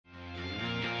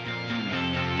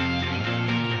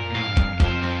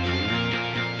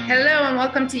Hello and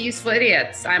welcome to Useful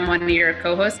Idiots. I'm one of your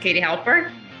co-hosts, Katie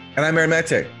Halper. And I'm Aaron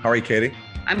Mate. How are you, Katie?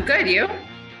 I'm good. You?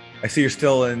 I see you're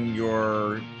still in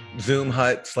your Zoom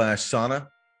hut / sauna.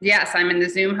 Yes, I'm in the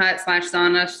Zoom hut /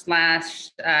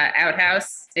 sauna /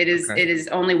 outhouse. It is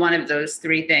only one of those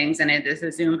three things, and it is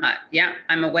a Zoom hut. Yeah,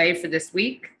 I'm away for this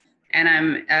week, and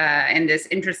I'm in this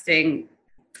interesting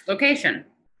location.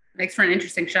 Makes for an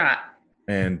interesting shot.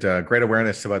 And great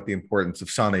awareness about the importance of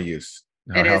sauna use.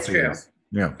 It is true.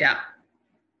 Yeah. Yeah.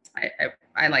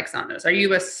 I like saunas. Are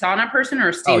you a sauna person or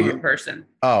a steam room person?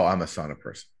 Oh, I'm a sauna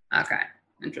person. Okay.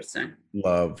 Interesting.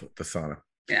 Love the sauna.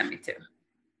 Yeah, me too.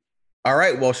 All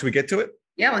right. Well, should we get to it?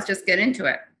 Yeah, let's just get into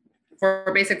it.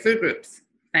 For basic food groups.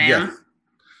 Bam. Yes.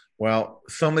 Well,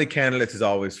 so many candidates as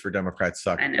always for Democrats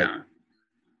suck. I know.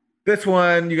 This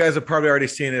one, you guys have probably already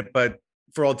seen it, but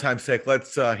for old time's sake,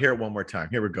 let's hear it one more time.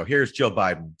 Here we go. Here's Jill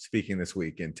Biden speaking this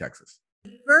week in Texas.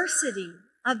 Diversity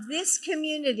of this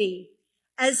community,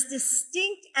 as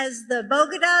distinct as the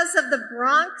Bogotas of the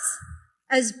Bronx,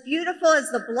 as beautiful as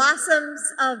the blossoms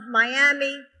of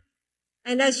Miami,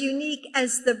 and as unique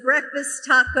as the breakfast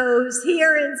tacos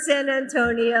here in San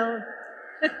Antonio.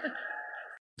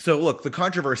 So look, the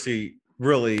controversy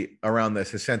really around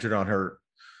this is centered on her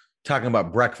talking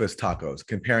about breakfast tacos,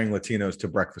 comparing Latinos to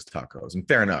breakfast tacos. And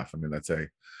fair enough. I mean, that's a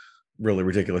really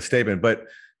ridiculous statement. But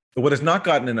what has not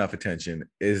gotten enough attention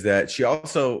is that she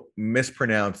also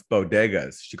mispronounced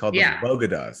bodegas. She called them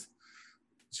Bogotas.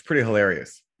 It's pretty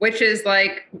hilarious. Which is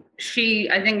like she,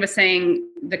 I think, was saying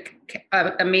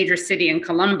a major city in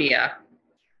Colombia,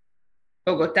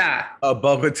 Bogota. Oh,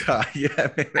 Bogota. Yeah.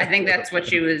 I think that's what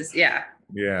she was. Yeah.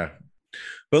 Yeah.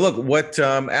 But look, what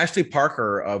Ashley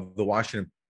Parker of the Washington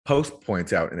Post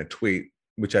points out in a tweet,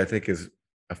 which I think is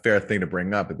a fair thing to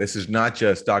bring up, but this is not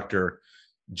just Dr.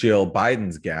 Jill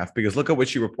Biden's gaffe, because look at what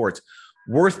she reports.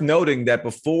 Worth noting that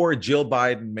before Jill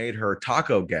Biden made her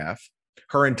taco gaffe,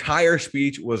 her entire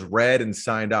speech was read and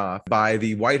signed off by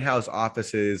the White House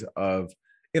offices of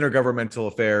intergovernmental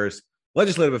affairs,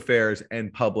 legislative affairs,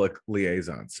 and public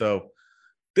liaison. So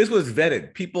this was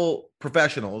vetted. People,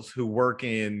 professionals who work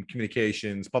in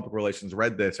communications, public relations,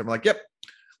 read this and were like, yep,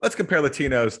 let's compare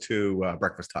Latinos to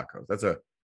breakfast tacos. That's a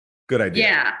good idea.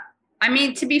 Yeah. I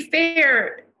mean, to be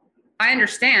fair, I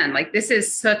understand. Like, this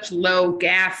is such low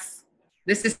gaffe.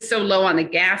 This is so low on the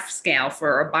gaffe scale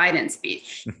for a Biden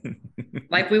speech.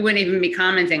 Like, we wouldn't even be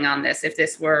commenting on this if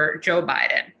this were Joe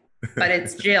Biden. But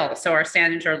it's Jill, so our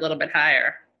standards are a little bit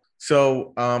higher.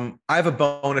 So I have a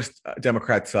bonus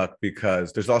Democrat suck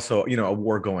because there's also, a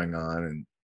war going on and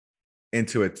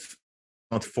into its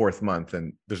fourth month,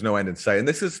 and there's no end in sight. And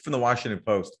this is from the Washington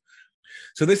Post.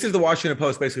 So this is the Washington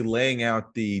Post basically laying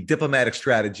out the diplomatic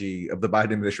strategy of the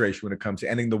Biden administration when it comes to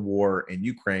ending the war in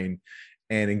Ukraine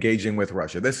and engaging with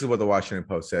Russia. This is what the Washington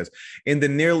Post says. In the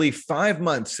nearly 5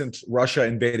 months since Russia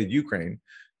invaded Ukraine,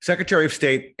 Secretary of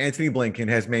State Antony Blinken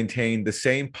has maintained the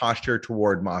same posture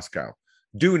toward Moscow.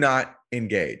 Do not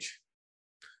engage.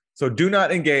 So do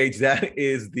not engage. That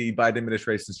is the Biden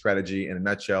administration strategy in a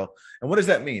nutshell. And what does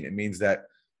that mean? It means that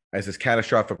as this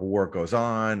catastrophic war goes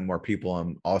on, more people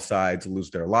on all sides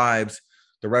lose their lives.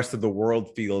 The rest of the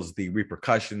world feels the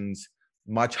repercussions,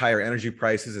 much higher energy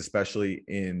prices, especially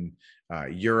in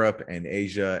Europe and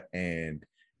Asia and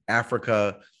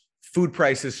Africa. Food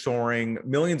prices soaring,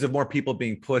 millions of more people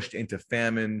being pushed into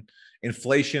famine,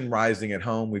 inflation rising at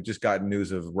home. We've just gotten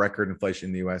news of record inflation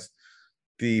in the U.S.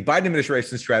 The Biden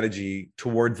administration strategy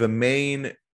toward the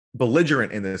main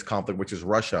belligerent in this conflict, which is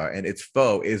Russia, and its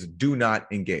foe is do not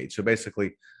engage. So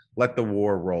basically, let the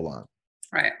war roll on.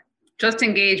 Right. Just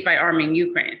engage by arming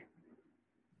Ukraine.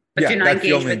 But do not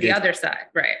engage with the other side.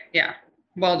 Right. Yeah.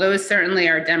 Well, those certainly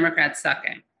are Democrats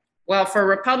sucking. Well, for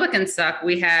Republicans suck,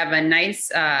 we have a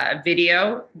nice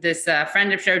video. This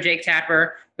friend of show, Jake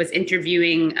Tapper, was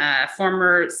interviewing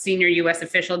former senior U.S.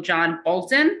 official John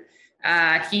Bolton.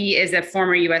 He is a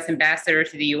former U.S. ambassador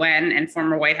to the UN and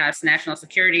former White House national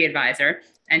security advisor.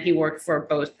 And he worked for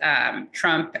both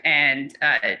Trump and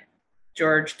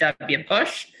George W.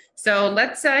 Bush. So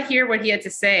let's hear what he had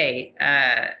to say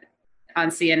on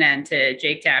CNN to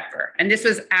Jake Tapper. And this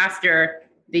was after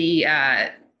the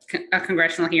a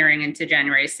congressional hearing into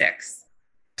January 6th.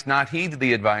 Not heed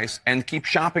the advice and keep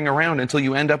shopping around until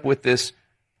you end up with this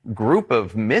group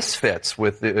of misfits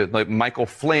with like Michael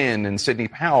Flynn and Sidney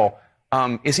Powell.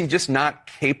 Is he just not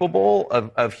capable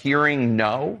of hearing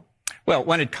no? Well,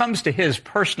 when it comes to his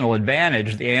personal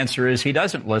advantage, the answer is he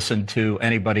doesn't listen to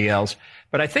anybody else.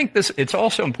 But I think it's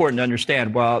also important to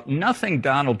understand, while nothing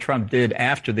Donald Trump did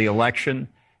after the election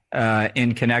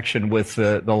in connection with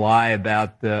the lie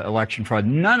about the election fraud,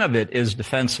 none of it is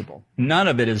defensible. None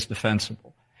of it is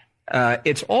defensible.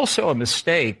 It's also a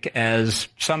mistake, as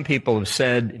some people have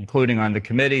said, including on the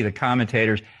committee, the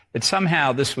commentators, that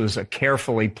somehow this was a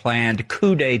carefully planned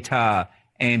coup d'etat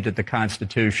aimed at the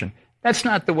Constitution. That's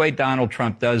not the way Donald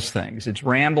Trump does things. It's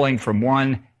rambling from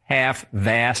one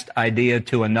half-vast idea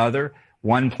to another,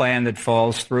 one plan that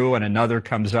falls through and another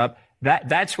comes up.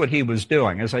 That's what he was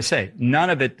doing. As I say, none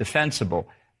of it defensible.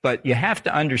 But you have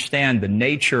to understand the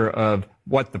nature of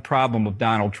what the problem of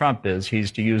Donald Trump is.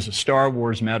 He's, to use a Star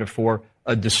Wars metaphor,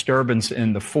 a disturbance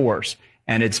in the force.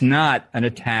 And it's not an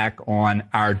attack on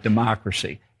our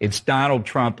democracy. It's Donald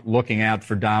Trump looking out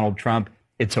for Donald Trump.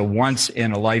 It's a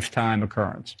once-in-a-lifetime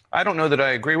occurrence. I don't know that I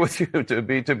agree with you. To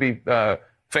be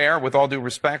fair, with all due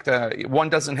respect, one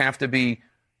doesn't have to be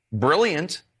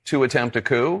brilliant to attempt a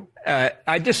coup.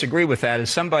 I disagree with that.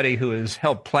 As somebody who has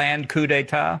helped plan coup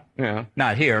d'etat,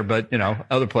 not here, but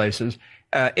other places,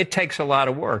 it takes a lot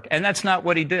of work, and that's not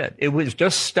what he did. It was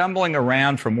just stumbling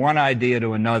around from one idea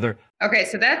to another. Okay,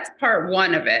 so that's part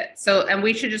one of it. So, and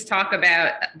we should just talk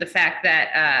about the fact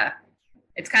that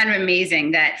it's kind of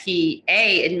amazing that he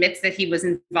admits that he was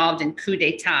involved in coup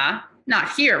d'etat.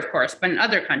 Not here, of course, but in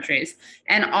other countries.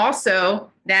 And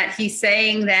also that he's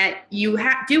saying that you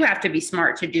do have to be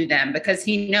smart to do them because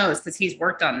he knows, because he's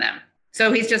worked on them.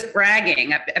 So he's just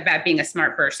bragging about being a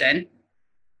smart person.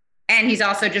 And he's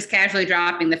also just casually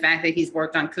dropping the fact that he's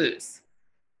worked on coups.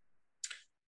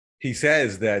 He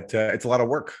says that it's a lot of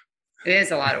work. It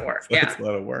is a lot of work, yeah. It's a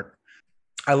lot of work.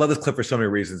 I love this clip for so many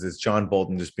reasons. It's John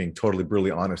Bolton just being totally brutally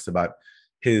honest about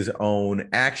his own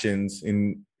actions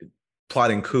in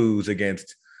plotting coups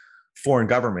against foreign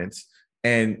governments.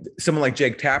 And someone like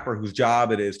Jake Tapper, whose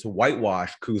job it is to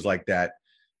whitewash coups like that,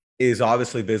 is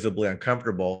obviously visibly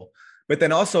uncomfortable. But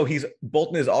then also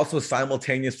Bolton is also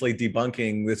simultaneously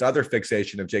debunking this other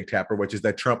fixation of Jake Tapper, which is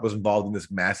that Trump was involved in this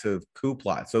massive coup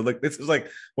plot. So this is like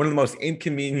one of the most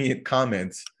inconvenient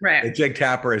comments that Jake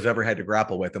Tapper has ever had to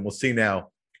grapple with. And we'll see now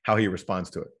how he responds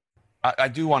to it. I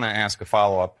do want to ask a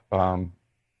follow-up.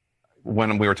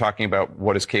 When we were talking about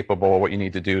what is capable, what you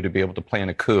need to do to be able to plan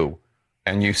a coup,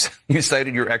 and you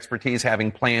cited your expertise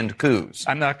having planned coups.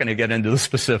 I'm not going to get into the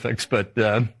specifics, but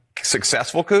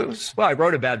successful coups? Well, I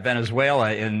wrote about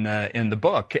Venezuela in the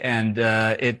book, and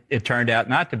it turned out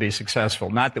not to be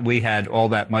successful. Not that we had all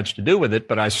that much to do with it,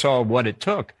 but I saw what it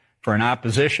took for an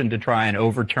opposition to try and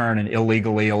overturn an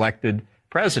illegally elected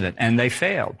president, and they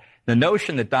failed. The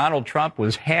notion that Donald Trump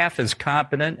was half as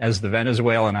competent as the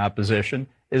Venezuelan opposition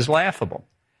is laughable.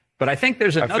 But I think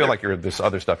there's another... I feel like there's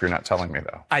other stuff you're not telling me,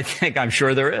 though. I'm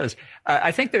sure there is.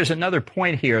 I think there's another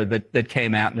point here that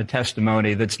came out in the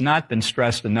testimony that's not been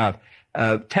stressed enough.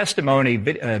 Deposition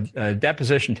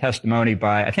testimony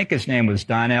by, I think his name was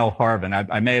Donnell Harvin.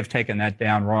 I may have taken that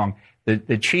down wrong.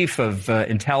 The chief of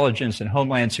intelligence and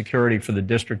homeland security for the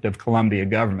District of Columbia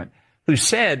government, who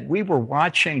said, we were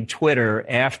watching Twitter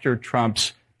after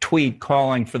Trump's tweet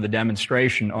calling for the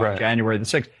demonstration on January the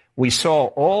 6th. We saw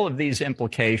all of these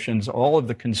implications, all of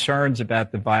the concerns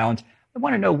about the violence. I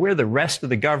want to know where the rest of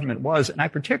the government was, and I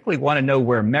particularly want to know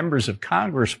where members of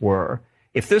Congress were.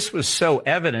 If this was so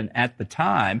evident at the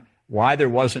time, why there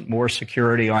wasn't more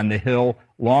security on the Hill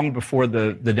long before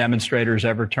the demonstrators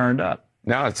ever turned up?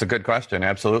 No, it's a good question.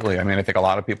 Absolutely. I mean, I think a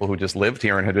lot of people who just lived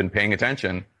here and had been paying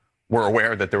attention were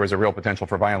aware that there was a real potential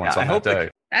for violence on that day.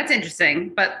 That's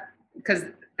interesting, but because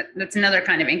that's another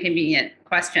kind of inconvenient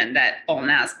question that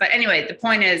Bolton asked. But anyway, the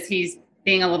point is he's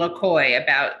being a little coy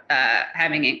about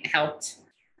having helped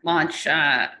launch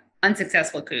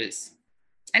unsuccessful coups.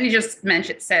 And he just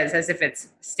says as if it's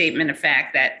a statement of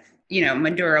fact that,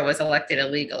 Maduro was elected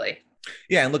illegally.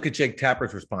 Yeah, and look at Jake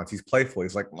Tapper's response. He's playful.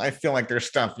 He's like, I feel like there's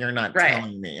stuff you're not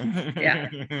telling me.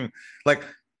 Yeah. Like,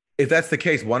 if that's the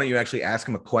case, why don't you actually ask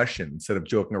him a question instead of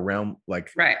joking around?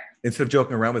 Instead of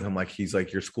joking around with him like he's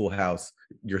like your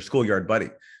schoolyard buddy.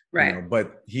 Right.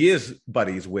 But he is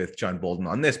buddies with John Bolton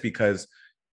on this because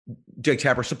Jake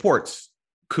Tapper supports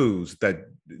coups that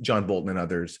John Bolton and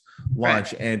others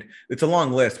launch. Right. And it's a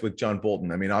long list with John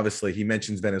Bolton. I mean, obviously he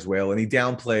mentions Venezuela and he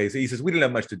downplays. He says, we didn't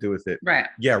have much to do with it. Right.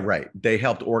 Yeah, right. They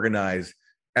helped organize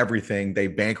everything. They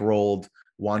bankrolled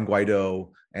Juan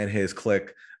Guaido and his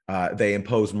clique. They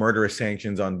imposed murderous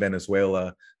sanctions on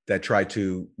Venezuela that tried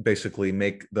to basically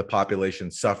make the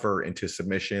population suffer into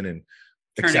submission and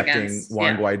accepting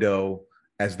Juan Guaido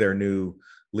as their new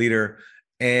leader.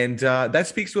 And that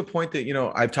speaks to a point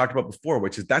that, I've talked about before,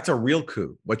 which is that's a real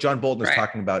coup. What John Bolton is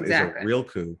talking about is a real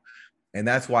coup. And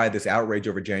that's why this outrage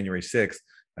over January 6th,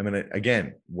 I mean,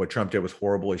 again, what Trump did was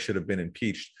horrible. He should have been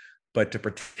impeached. But to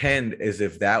pretend as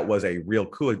if that was a real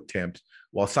coup attempt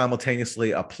while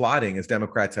simultaneously applauding, as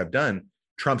Democrats have done,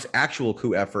 Trump's actual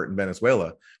coup effort in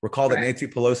Venezuela. Recall that Nancy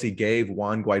Pelosi gave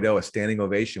Juan Guaido a standing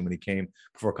ovation when he came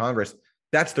before Congress.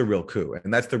 That's the real coup.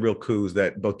 And that's the real coups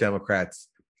that both Democrats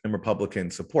and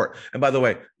Republicans support. And by the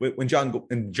way, in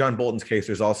John Bolton's case,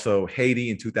 there's also Haiti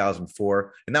in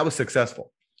 2004, and that was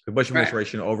successful. The Bush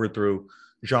administration overthrew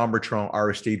Jean-Bertrand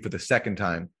Aristide for the second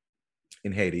time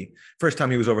in Haiti. First time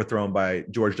he was overthrown by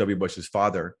George W. Bush's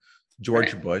father,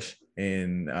 George Bush,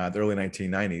 in the early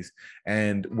 1990s.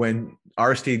 And when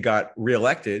Aristide got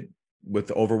reelected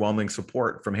with overwhelming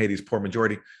support from Haiti's poor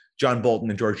majority, John Bolton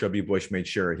and George W. Bush made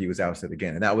sure he was ousted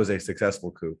again. And that was a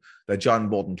successful coup that John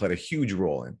Bolton played a huge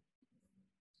role in.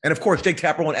 And of course, Jake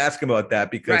Tapper won't ask him about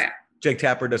that because Jake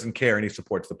Tapper doesn't care and he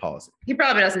supports the policy. He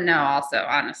probably doesn't know also,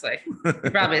 honestly. He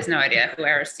probably has no idea who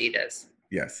Aristide is.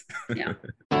 Yes. Yeah.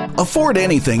 Afford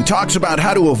Anything talks about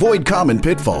how to avoid common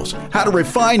pitfalls, how to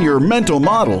refine your mental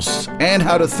models, and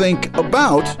how to think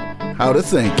about how to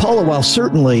think. Paula, while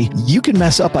certainly you can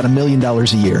mess up on $1 million a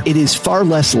year, it is far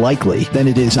less likely than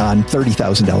it is on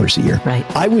 $30,000 a year. Right.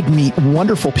 I would meet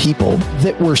wonderful people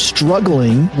that were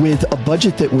struggling with a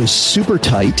budget that was super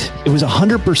tight. It was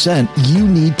 100% you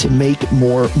need to make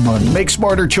more money. Make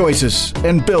smarter choices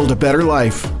and build a better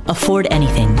life. Afford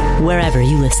Anything, wherever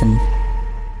you listen.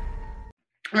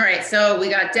 All right, so we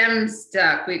got Dems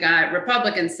stuck, we got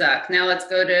Republicans stuck. Now let's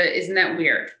go to Isn't That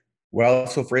Weird? Well,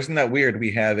 so for Isn't That Weird,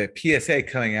 we have a PSA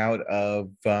coming out of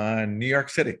New York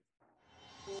City.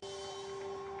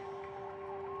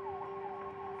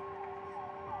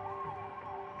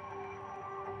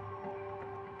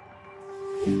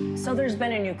 So there's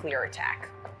been a nuclear attack.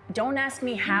 Don't ask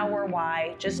me how or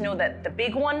why, just know that the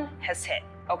big one has hit,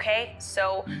 okay?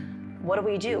 So what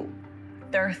do?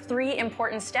 There are 3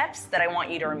 important steps that I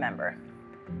want you to remember.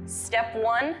 Step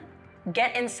 1,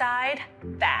 get inside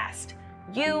fast.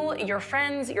 You, your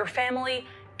friends, your family,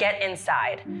 get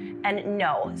inside. And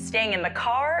no, staying in the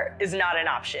car is not an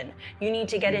option. You need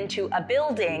to get into a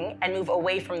building and move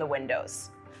away from the windows.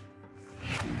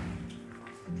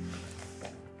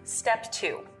 Step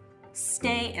 2,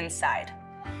 stay inside.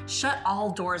 Shut all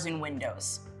doors and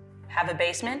windows. Have a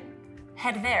basement?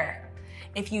 Head there.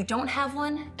 If you don't have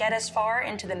one, get as far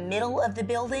into the middle of the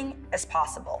building as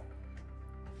possible.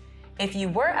 If you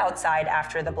were outside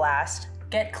after the blast,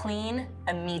 get clean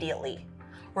immediately.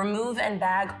 Remove and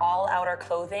bag all outer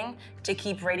clothing to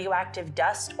keep radioactive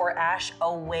dust or ash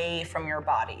away from your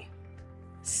body.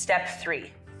 Step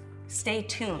 3, stay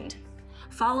tuned.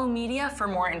 Follow media for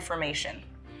more information.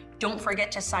 Don't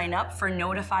forget to sign up for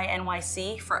Notify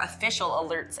NYC for official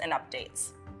alerts and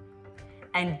updates.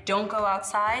 And don't go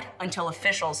outside until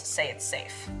officials say it's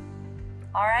safe.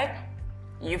 All right,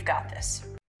 you've got this.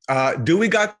 Do we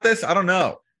got this? I don't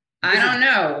know. I don't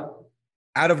know.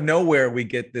 Out of nowhere, we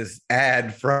get this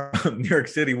ad from New York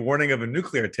City warning of a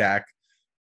nuclear attack.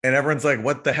 And everyone's like,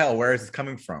 what the hell? Where is this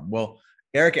coming from? Well,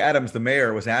 Eric Adams, the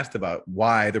mayor, was asked about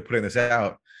why they're putting this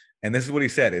out. And this is what he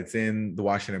said. It's in the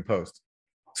Washington Post.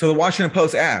 So the Washington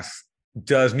Post asks,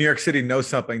 does New York City know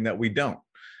something that we don't?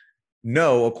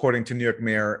 No, according to New York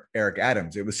Mayor Eric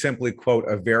Adams. It was simply, quote,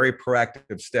 a very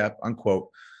proactive step, unquote,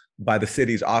 by the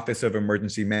city's Office of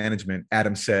Emergency Management,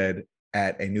 Adams said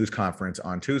at a news conference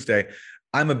on Tuesday.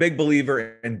 I'm a big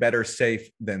believer in better safe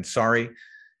than sorry.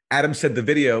 Adams said the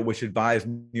video, which advised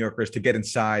New Yorkers to get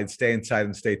inside,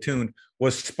 and stay tuned,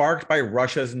 was sparked by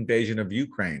Russia's invasion of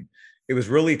Ukraine. It was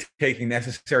really taking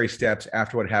necessary steps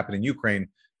after what happened in Ukraine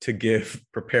to give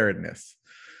preparedness.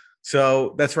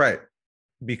 So that's right.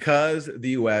 Because the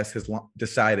U.S. has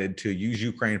decided to use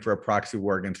Ukraine for a proxy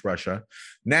war against Russia,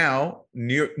 now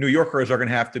New Yorkers are going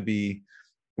to have to be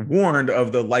warned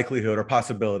of the likelihood or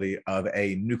possibility of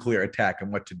a nuclear attack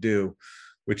and what to do,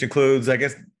 which includes, I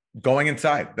guess, going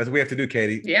inside. That's what we have to do,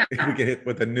 Katie. Yeah. If we get hit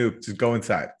with a nuke, just go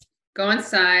inside. Go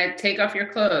inside, take off your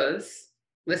clothes,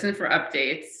 listen for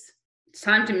updates. It's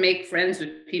time to make friends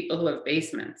with people who have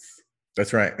basements.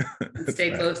 That's right. Stay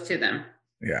close to them.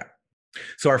 Yeah.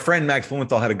 So our friend Max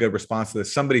Blumenthal had a good response to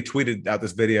this. Somebody tweeted out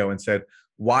this video and said,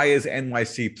 why is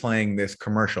NYC playing this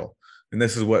commercial? And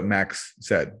this is what Max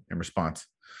said in response.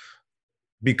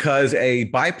 Because a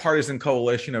bipartisan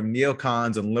coalition of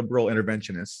neocons and liberal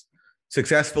interventionists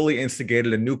successfully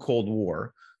instigated a new Cold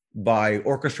War by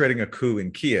orchestrating a coup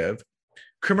in Kiev,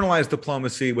 criminalized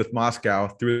diplomacy with Moscow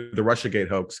through the Russiagate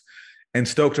hoax, and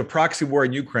stoked a proxy war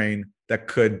in Ukraine that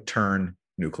could turn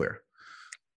nuclear.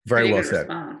 Very well said.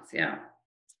 Response, yeah.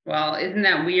 Well, isn't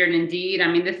that weird indeed? I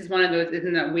mean, this is one of those,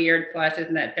 isn't that weird /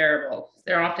 isn't that terrible?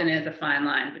 There often is a fine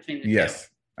line between the two. Yes,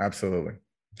 absolutely.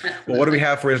 Well, what do we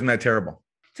have for Isn't That Terrible?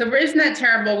 So for Isn't That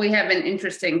Terrible, we have an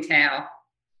interesting tale.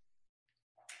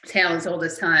 tale as old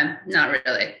as time. Not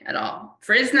really at all.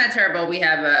 For Isn't That Terrible, we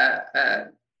have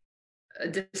a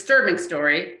disturbing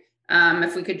story.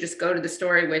 If we could just go to the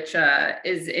story, which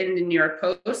is in the New York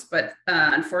Post, but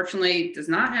unfortunately does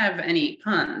not have any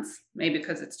puns, maybe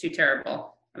because it's too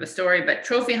terrible of a story. But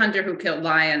trophy hunter who killed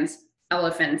lions,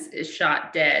 elephants is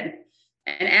shot dead.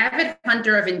 An avid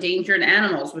hunter of endangered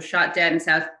animals was shot dead in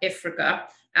South Africa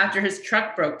after his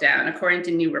truck broke down, according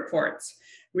to new reports.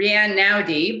 Rian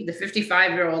Naudi, the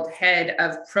 55-year-old head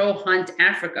of Pro Hunt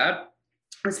Africa,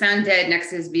 was found dead next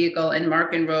to his vehicle in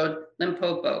Marken Road,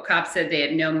 Limpopo. Cops said they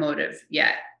had no motive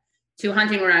yet. 2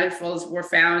 hunting rifles were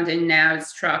found in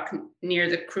Naud's truck near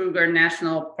the Kruger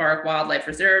National Park Wildlife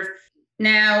Reserve.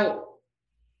 Now,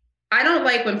 I don't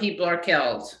like when people are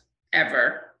killed,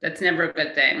 ever. That's never a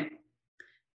good thing.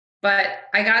 But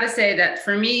I got to say that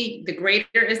for me, the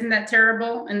greater Isn't That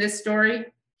Terrible in this story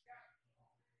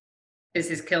is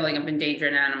his killing of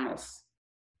endangered animals.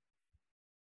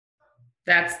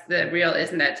 That's the real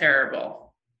Isn't That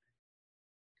Terrible.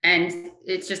 And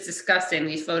it's just disgusting,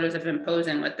 these photos of him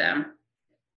posing with them.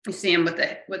 You see him with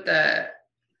the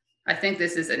I think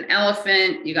this is an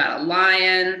elephant, you got a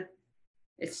lion.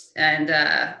 I'm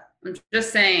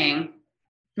just saying,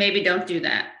 maybe don't do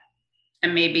that.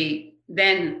 And maybe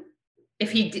then,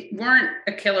 if he weren't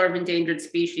a killer of endangered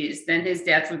species, then his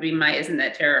death would be my Isn't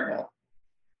That Terrible.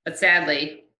 But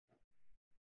sadly,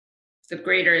 the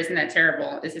greater Isn't That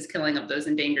Terrible is his killing of those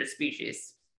endangered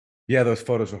species. Yeah, those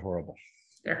photos are horrible.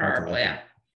 They're horrible, yeah.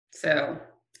 So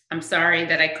I'm sorry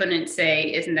that I couldn't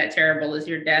say Isn't That Terrible is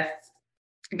your death.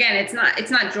 Again, it's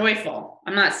not joyful.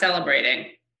 I'm not celebrating.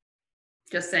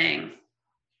 Just saying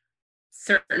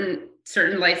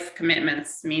certain life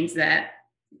commitments means that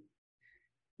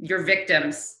your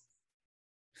victim's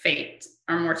fate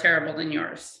are more terrible than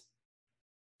yours.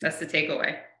 That's the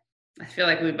takeaway. I feel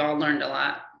like we've all learned a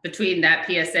lot between that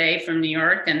PSA from New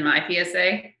York and my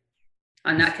PSA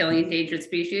on not killing endangered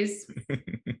species.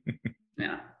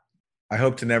 Yeah. I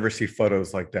hope to never see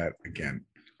photos like that again.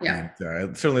 Yeah.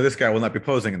 And, certainly this guy will not be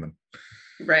posing in them.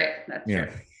 Right. That's true.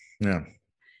 Yeah.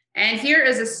 And here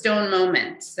is a stone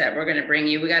moment that we're going to bring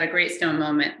you. We got a great stone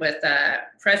moment with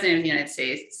President of the United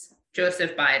States,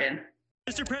 Joseph Biden.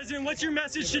 Mr. President, what's your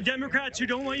message to Democrats who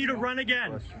don't want you to run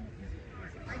again?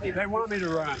 They want me to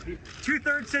run.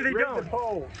 2/3 say they don't. Read the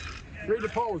polls. Read the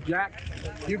polls, Jack.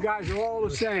 You guys are all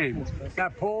the same.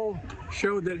 That poll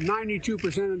showed that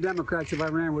 92% of Democrats, if I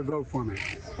ran, would vote for me.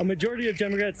 A majority of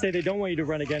Democrats say they don't want you to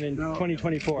run again in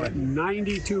 2024.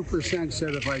 92%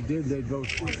 said if I did, they'd vote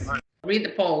for me. Read the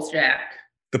polls, Jack.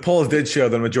 The polls did show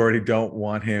the majority don't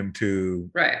want him to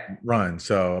run.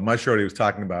 So I'm not sure what he was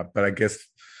talking about. But I guess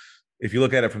if you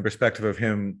look at it from the perspective of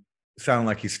him sounding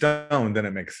like he's stoned, then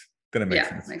it makes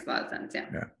sense. It makes a lot of sense.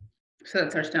 Yeah. So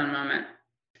that's our stone moment.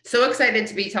 So excited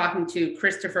to be talking to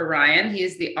Christopher Ryan. He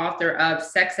is the author of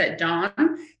Sex at Dawn,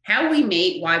 How We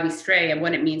Mate, Why We Stray, and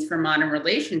What It Means for Modern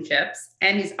Relationships.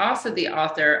 And he's also the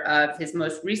author of his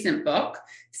most recent book,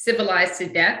 Civilized to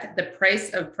Death, The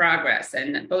Price of Progress.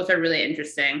 And both are really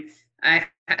interesting. I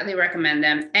highly recommend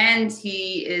them. And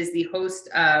he is the host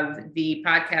of the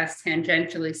podcast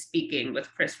Tangentially Speaking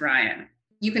with Chris Ryan.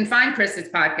 You can find Chris's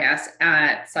podcast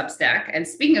at Substack. And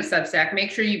speaking of Substack,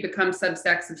 make sure you become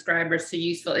Substack subscribers to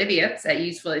Useful Idiots at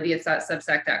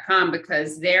usefulidiots.substack.com,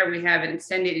 because there we have an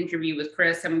extended interview with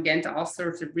Chris and we get into all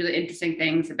sorts of really interesting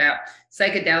things about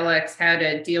psychedelics, how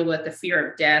to deal with the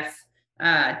fear of death,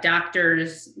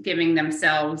 doctors giving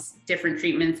themselves different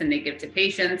treatments than they give to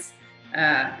patients.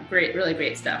 Really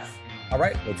great stuff. All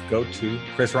right, let's go to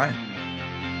Chris Ryan.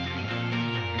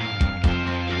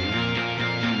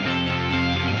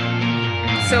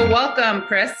 So welcome,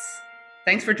 Chris.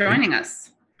 Thanks for joining us.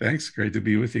 Thanks. Great to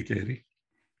be with you, Katie.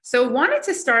 So wanted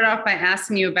to start off by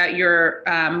asking you about your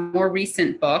more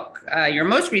recent book, your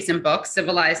most recent book,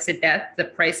 Civilized to Death, The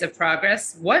Price of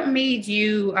Progress. What made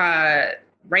you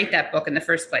write that book in the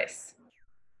first place?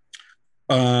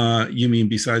 You mean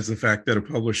besides the fact that a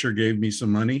publisher gave me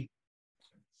some money?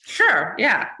 Sure,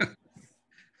 yeah.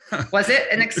 Was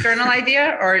it an external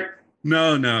idea or...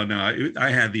 No. I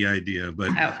had the idea,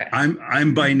 but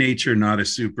I'm by nature not a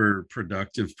super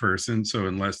productive person. So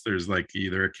unless there's like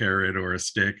either a carrot or a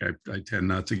stick, I tend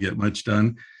not to get much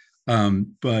done.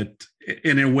 But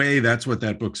in a way, that's what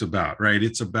that book's about, right?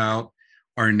 It's about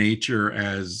our nature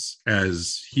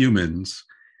as humans,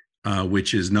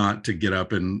 which is not to get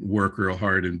up and work real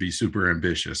hard and be super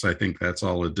ambitious. I think that's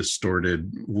all a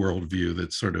distorted worldview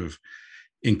that's sort of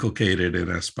inculcated in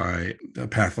us by a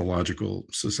pathological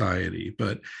society.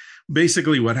 But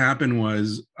basically what happened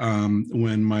was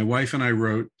when my wife and I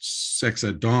wrote Sex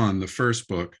at Dawn, the first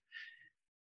book,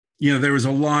 there was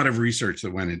a lot of research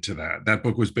that went into that. That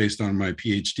book was based on my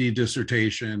PhD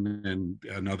dissertation and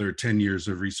another 10 years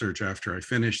of research after I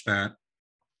finished that.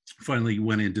 Finally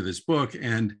went into this book.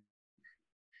 And,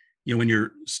 when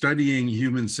you're studying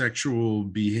human sexual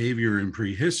behavior in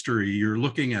prehistory, you're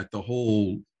looking at the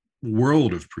whole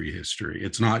world of prehistory.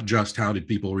 It's not just how did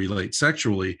people relate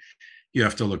sexually. You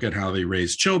have to look at how they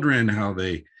raised children, how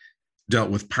they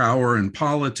dealt with power and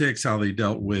politics, how they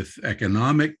dealt with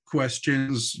economic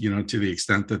questions, to the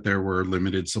extent that there were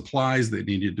limited supplies that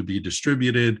needed to be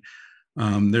distributed.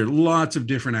 There are lots of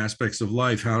different aspects of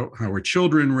life. How are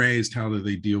children raised? How do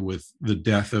they deal with the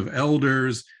death of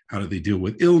elders? How do they deal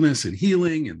with illness and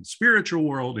healing and spiritual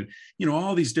world? And,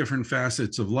 all these different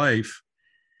facets of life.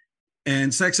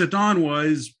 And Sex at Dawn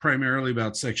was primarily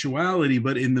about sexuality,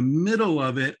 but in the middle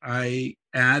of it, I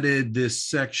added this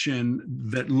section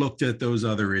that looked at those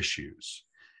other issues.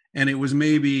 And it was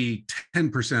maybe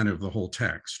 10% of the whole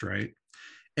text, right?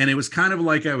 And it was kind of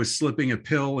like I was slipping a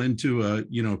pill into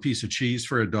a piece of cheese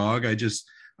for a dog.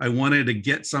 I wanted to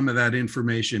get some of that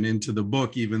information into the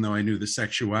book, even though I knew the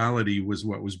sexuality was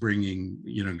what was going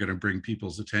to bring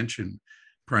people's attention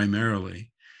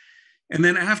primarily. And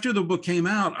then after the book came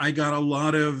out, I got a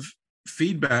lot of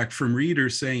feedback from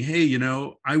readers saying, hey,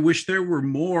 I wish there were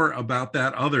more about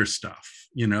that other stuff.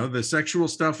 The sexual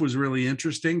stuff was really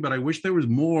interesting, but I wish there was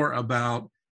more about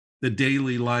the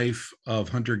daily life of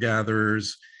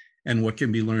hunter-gatherers and what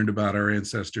can be learned about our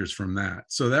ancestors from that.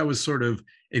 So that was sort of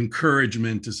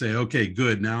encouragement to say, okay,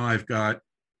 good. Now I've got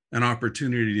an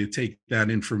opportunity to take that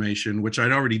information, which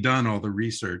I'd already done all the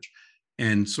research,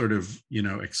 and sort of,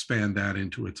 expand that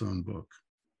into its own book.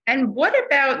 And what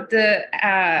about the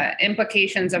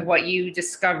implications of what you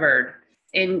discovered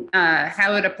in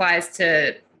how it applies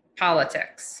to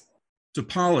politics? To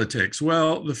politics?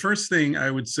 Well, the first thing I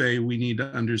would say we need to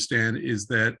understand is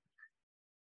that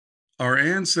our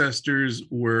ancestors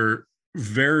were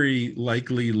very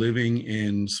likely living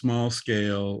in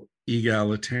small-scale,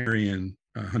 egalitarian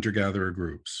hunter-gatherer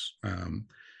groups.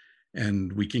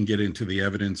 And we can get into the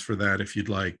evidence for that if you'd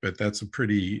like, but that's a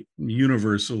pretty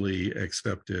universally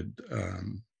accepted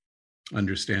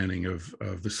understanding of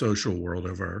the social world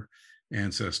of our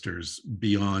ancestors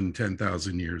beyond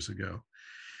 10,000 years ago.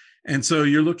 And so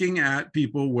you're looking at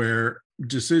people where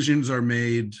decisions are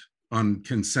made on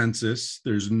consensus.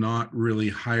 There's not really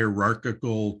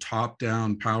hierarchical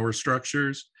top-down power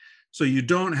structures. So you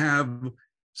don't have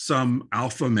some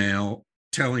alpha male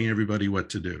telling everybody what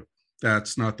to do.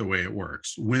 That's not the way it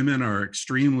works. Women are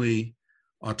extremely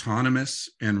autonomous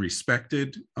and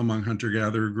respected among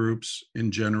hunter-gatherer groups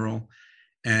in general,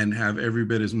 and have every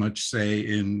bit as much say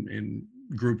in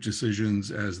group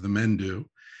decisions as the men do.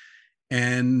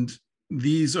 And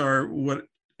these are what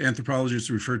anthropologists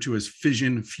refer to as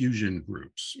fission-fusion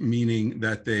groups, meaning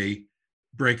that they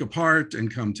break apart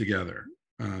and come together,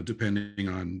 depending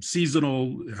on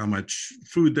seasonal, how much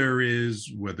food there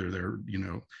is, whether there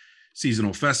are,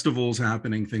 seasonal festivals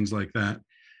happening, things like that.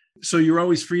 So you're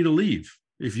always free to leave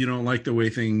if you don't like the way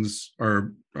things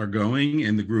are going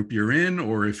in the group you're in,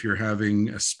 or if you're having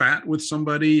a spat with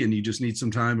somebody and you just need some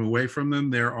time away from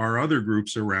them. There are other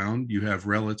groups around. You have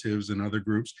relatives in other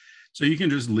groups. So you can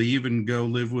just leave and go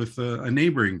live with a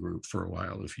neighboring group for a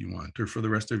while if you want, or for the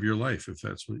rest of your life if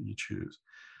that's what you choose.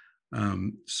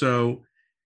 So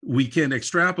we can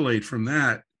extrapolate from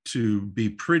that to be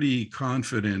pretty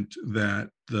confident that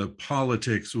the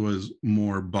politics was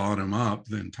more bottom up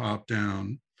than top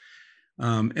down.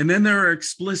 And then there are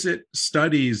explicit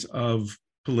studies of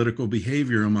political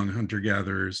behavior among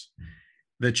hunter-gatherers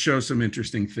that show some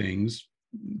interesting things.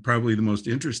 Probably the most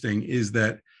interesting is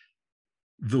that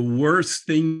the worst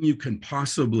thing you can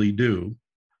possibly do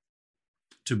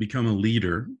to become a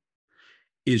leader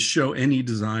is show any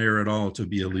desire at all to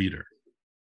be a leader.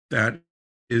 That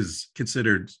is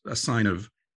considered a sign of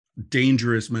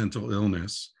dangerous mental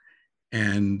illness,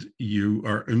 and you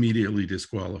are immediately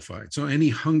disqualified. So any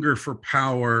hunger for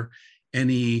power,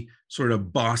 any sort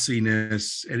of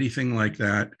bossiness, anything like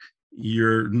that,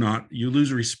 you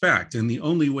lose respect. And the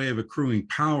only way of accruing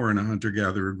power in a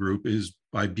hunter-gatherer group is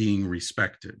by being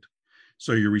respected.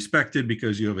 So you're respected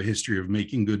because you have a history of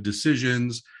making good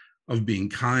decisions, of being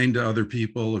kind to other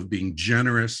people, of being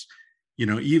generous.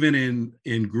 Even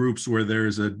in groups where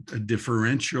there's a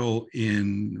differential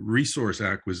in resource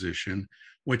acquisition,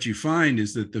 what you find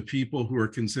is that the people who are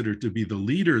considered to be the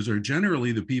leaders are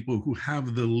generally the people who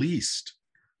have the least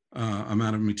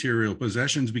amount of material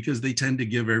possessions, because they tend to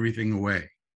give everything away.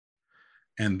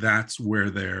 And that's where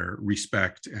their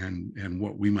respect and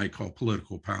what we might call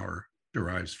political power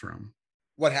derives from.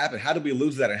 What happened? How did we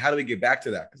lose that? And how do we get back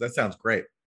to that? Because that sounds great.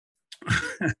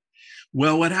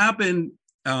 Well, what happened,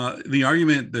 the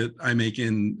argument that I make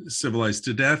in Civilized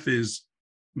to Death is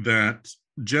that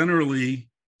generally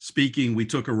speaking, we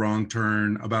took a wrong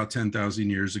turn about 10,000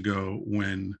 years ago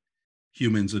when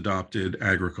humans adopted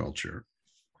agriculture.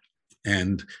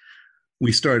 And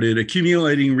we started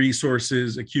accumulating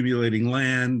resources, accumulating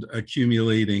land,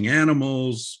 accumulating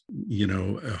animals,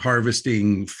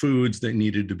 harvesting foods that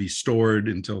needed to be stored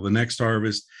until the next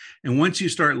harvest. And once you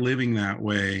start living that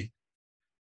way,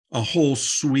 a whole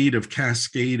suite of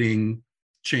cascading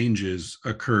changes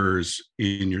occurs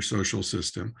in your social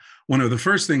system. One of the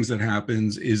first things that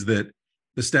happens is that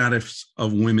the status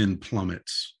of women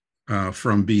plummets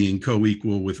from being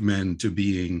co-equal with men to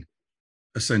being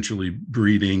essentially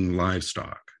breeding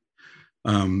livestock.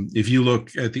 If you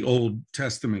look at the Old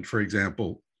Testament, for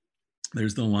example,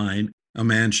 there's the line, a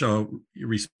man shall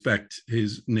respect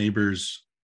his neighbor's,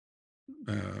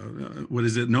 what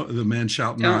is it? No, the man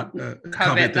shall not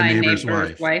covet the neighbor's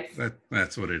wife.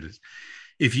 That's what it is.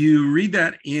 If you read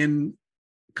that in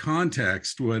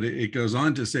context, what it goes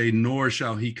on to say, nor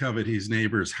shall he covet his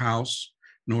neighbor's house,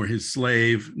 nor his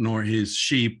slave, nor his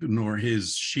sheep, nor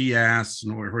his she-ass,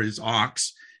 nor his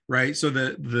ox, right? So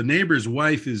the neighbor's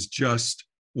wife is just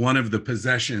one of the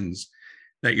possessions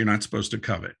that you're not supposed to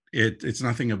covet. It's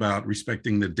nothing about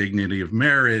respecting the dignity of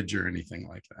marriage or anything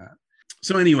like that.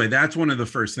 So anyway, that's one of the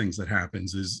first things that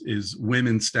happens is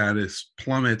women's status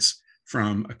plummets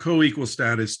from a co-equal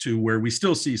status to where we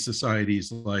still see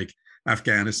societies like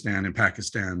Afghanistan and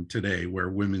Pakistan today, where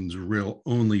women's real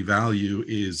only value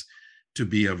is to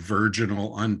be a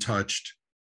virginal, untouched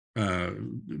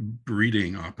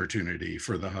breeding opportunity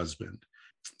for the husband.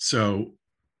 So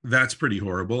that's pretty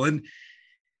horrible.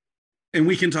 And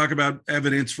we can talk about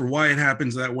evidence for why it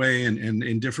happens that way and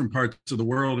in different parts of the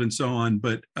world and so on.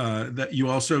 But that you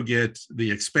also get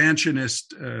the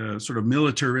expansionist sort of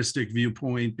militaristic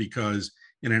viewpoint, because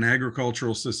in an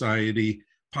agricultural society,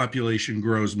 population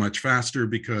grows much faster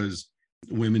because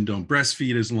women don't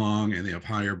breastfeed as long and they have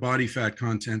higher body fat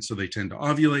content, so they tend to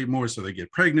ovulate more, so they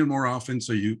get pregnant more often.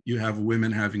 So you have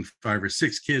women having 5 or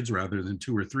 6 kids rather than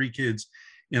 2 or 3 kids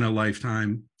in a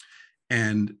lifetime.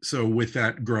 And so with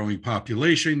that growing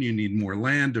population, you need more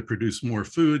land to produce more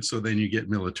food. So then you get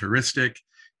militaristic.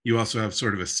 You also have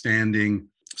sort of a standing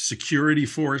security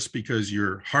force because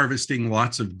you're harvesting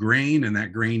lots of grain and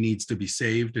that grain needs to be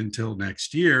saved until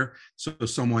next year. So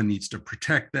someone needs to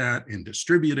protect that and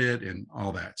distribute it and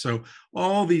all that. So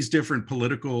all these different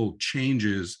political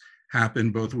changes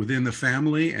happen both within the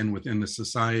family and within the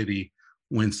society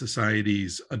when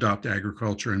societies adopt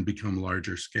agriculture and become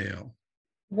larger scale.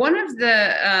 One of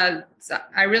the,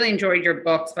 I really enjoyed your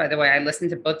books, by the way. I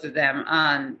listened to both of them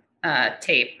on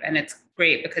tape, and it's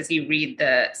great because you read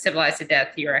the Civilized to Death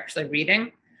you're actually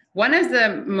reading. One of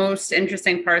the most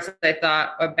interesting parts that I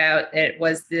thought about it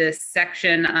was this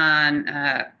section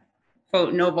on,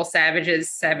 quote, noble savages,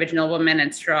 savage noblemen,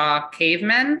 and straw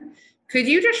cavemen. Could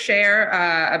you just share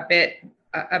a bit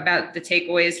about the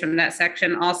takeaways from that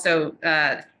section? Also,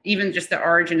 even just the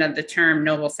origin of the term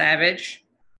noble savage.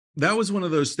 That was one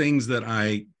of those things that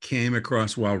I came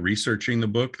across while researching the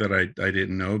book that I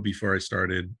didn't know before I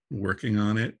started working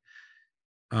on it.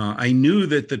 I knew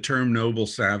that the term noble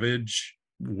savage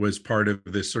was part of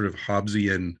this sort of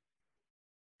Hobbesian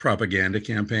propaganda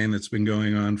campaign that's been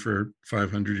going on for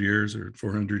 500 years or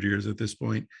 400 years at this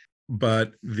point.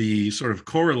 But the sort of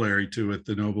corollary to it,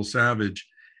 the noble savage,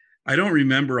 I don't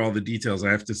remember all the details.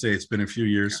 I have to say it's been a few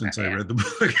years since I read the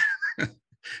book.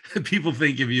 People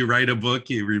think if you write a book,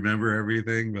 you remember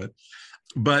everything.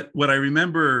 But what I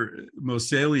remember most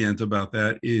salient about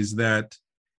that is that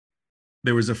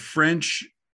there was a French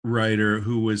writer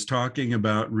who was talking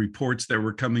about reports that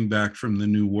were coming back from the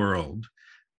New World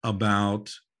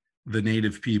about the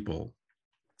native people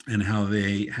and how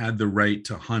they had the right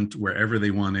to hunt wherever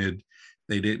they wanted.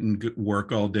 They didn't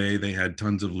work all day. They had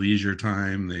tons of leisure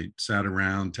time. They sat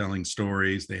around telling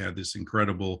stories. They had this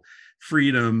incredible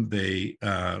freedom. They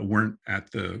weren't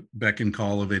at the beck and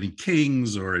call of any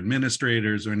kings or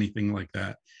administrators or anything like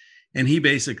that. And he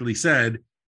basically said,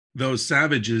 those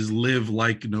savages live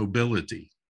like nobility.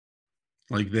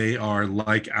 Like they are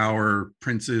like our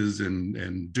princes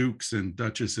and dukes and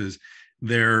duchesses.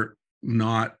 They're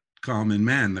not common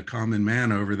men. The common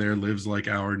man over there lives like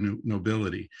our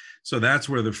nobility. So that's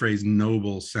where the phrase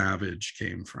noble savage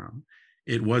came from.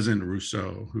 It wasn't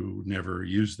Rousseau who never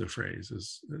used the phrase,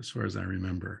 as far as I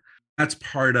remember. That's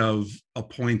part of a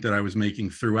point that I was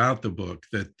making throughout the book,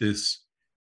 that this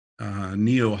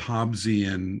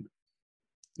neo-Hobbesian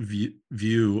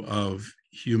view of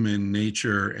human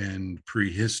nature and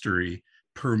prehistory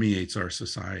permeates our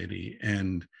society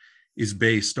and is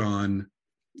based on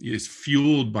is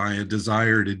fueled by a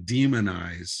desire to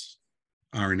demonize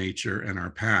our nature and our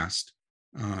past,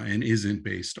 and isn't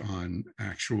based on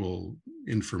actual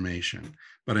information.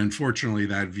 But unfortunately,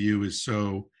 that view is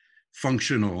so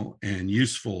functional and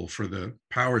useful for the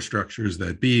power structures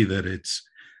that be that it's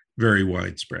very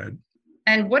widespread.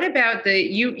 And what about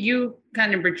you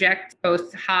kind of reject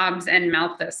both Hobbes and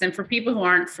Malthus? And for people who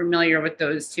aren't familiar with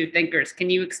those two thinkers, can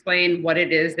you explain what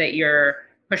it is that you're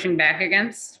pushing back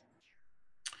against?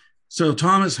 So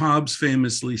Thomas Hobbes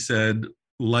famously said,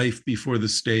 life before the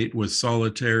state was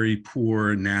solitary,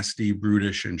 poor, nasty,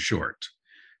 brutish, and short.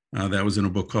 That was in a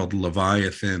book called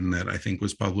Leviathan that I think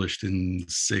was published in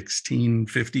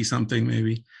 1650 something,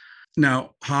 maybe.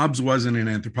 Now, Hobbes wasn't an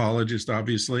anthropologist,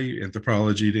 obviously.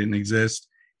 Anthropology didn't exist.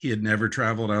 He had never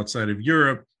traveled outside of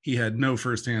Europe. He had no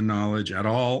firsthand knowledge at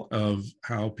all of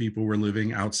how people were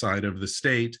living outside of the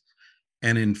state.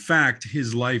 And in fact,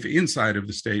 his life inside of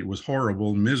the state was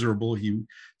horrible, miserable. He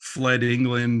fled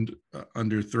England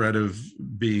under threat of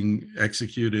being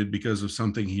executed because of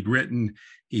something he'd written.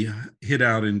 He hid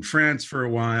out in France for a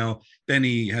while. Then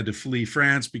he had to flee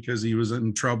France because he was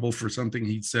in trouble for something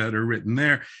he'd said or written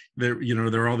there. There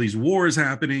are all these wars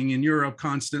happening in Europe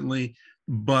constantly.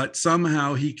 But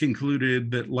somehow he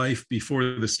concluded that life before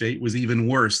the state was even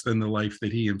worse than the life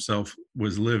that he himself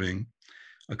was living.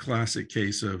 A classic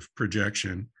case of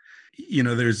projection.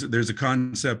 There's a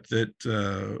concept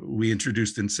that we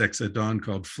introduced in Sex at Dawn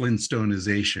called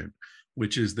Flintstonization,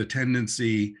 which is the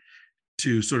tendency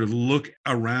to sort of look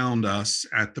around us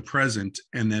at the present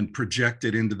and then project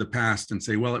it into the past and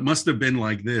say, well, it must have been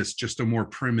like this, just a more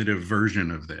primitive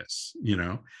version of this,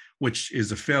 which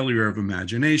is a failure of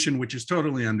imagination, which is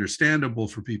totally understandable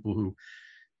for people who,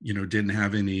 didn't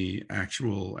have any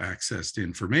actual access to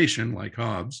information like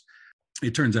Hobbes.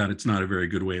 It turns out it's not a very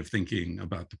good way of thinking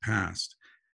about the past.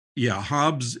 Yeah,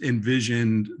 Hobbes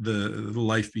envisioned the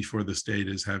life before the state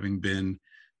as having been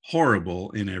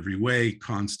horrible in every way,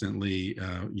 constantly,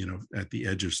 at the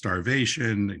edge of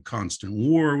starvation, constant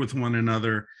war with one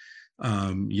another.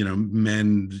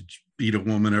 Men beat a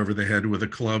woman over the head with a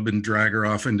club and drag her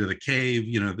off into the cave.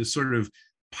 This sort of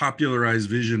popularized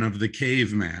vision of the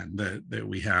caveman that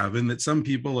we have, and that some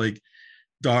people like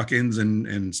Dawkins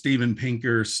and Steven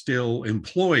Pinker still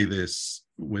employ this,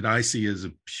 what I see as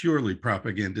a purely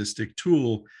propagandistic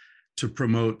tool to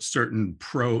promote certain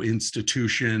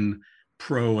pro-institution,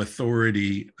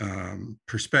 pro-authority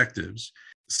perspectives.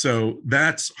 So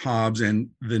that's Hobbes, and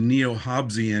the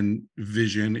neo-Hobbesian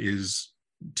vision is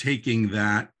taking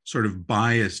that sort of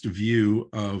biased view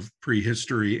of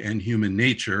prehistory and human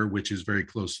nature, which is very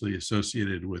closely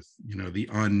associated with, the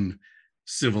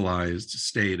uncivilized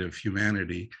state of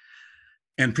humanity,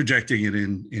 and projecting it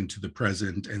into the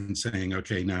present and saying,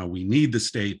 okay, now we need the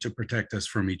state to protect us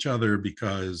from each other,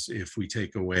 because if we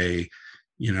take away,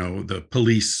 the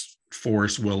police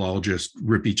force, will all just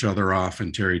rip each other off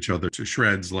and tear each other to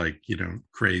shreds like,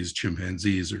 crazed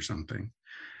chimpanzees or something.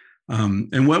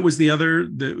 And what was the other?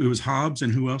 It was Hobbes,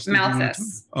 and who else?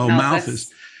 Malthus.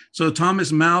 Malthus. So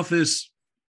Thomas Malthus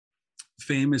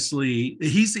famously,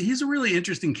 he's a really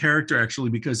interesting character, actually,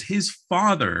 because his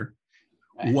father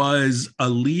was a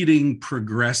leading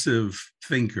progressive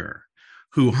thinker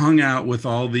who hung out with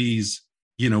all these,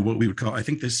 what we would call, I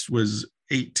think this was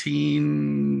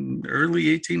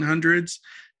early 1800s.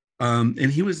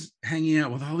 And he was hanging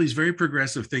out with all these very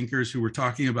progressive thinkers who were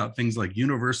talking about things like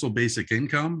universal basic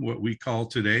income, what we call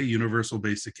today universal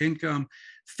basic income,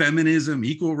 feminism,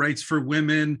 equal rights for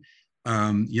women,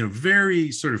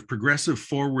 very sort of progressive,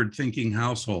 forward-thinking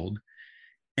household.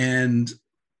 And,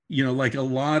 like a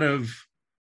lot of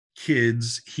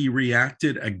kids, he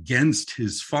reacted against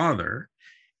his father,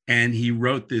 and he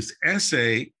wrote this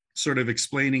essay sort of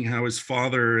explaining how his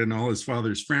father and all his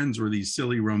father's friends were these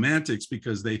silly romantics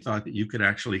because they thought that you could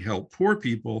actually help poor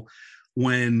people,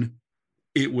 when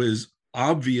it was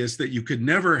obvious that you could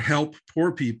never help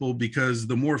poor people, because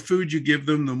the more food you give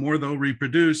them, the more they'll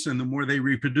reproduce, and the more they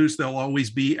reproduce, they'll always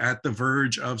be at the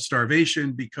verge of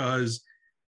starvation because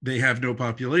they have no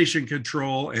population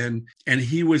control. And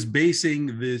he was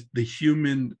basing the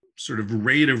human sort of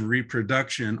rate of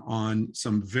reproduction on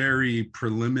some very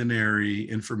preliminary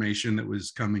information that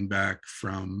was coming back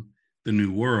from the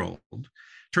New World.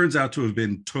 Turns out to have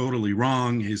been totally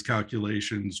wrong. His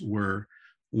calculations were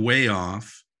way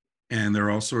off, and there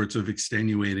are all sorts of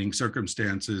extenuating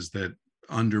circumstances that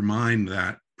undermine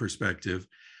that perspective.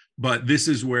 But this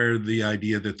is where the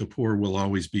idea that the poor will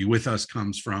always be with us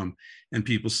comes from, and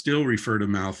people still refer to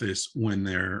Malthus when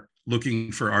they're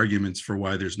looking for arguments for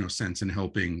why there's no sense in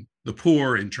helping the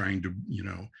poor and trying to,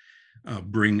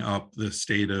 bring up the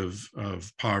state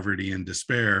of poverty and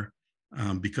despair.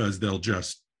 because they'll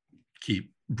just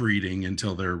keep breeding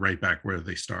until they're right back where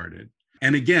they started.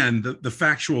 And again, the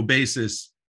factual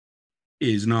basis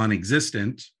is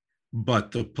non-existent,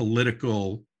 but the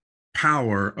political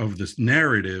power of this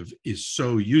narrative is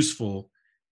so useful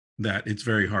that it's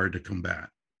very hard to combat.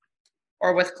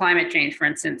 Or with climate change, for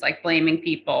instance, like blaming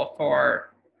people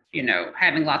for,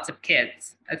 having lots of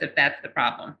kids as if that's the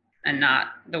problem and not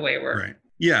the way we're right.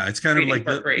 Yeah, it's kind of like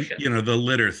the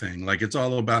litter thing. Like it's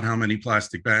all about how many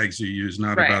plastic bags you use,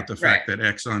 not about the fact that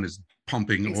Exxon is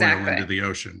pumping oil into the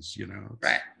oceans,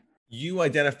 Right. You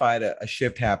identified a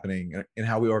shift happening in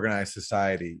how we organize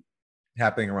society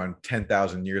happening around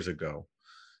 10,000 years ago.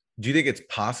 Do you think it's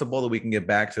possible that we can get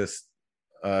back to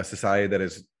a society that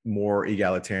is more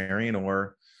egalitarian,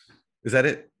 or is that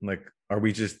it? Like, are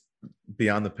we just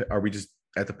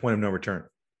at the point of no return?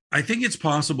 I think it's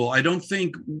possible. I don't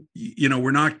think,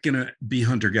 we're not going to be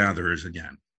hunter-gatherers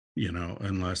again,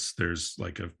 unless there's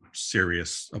like a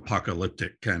serious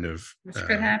apocalyptic kind of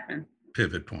could happen.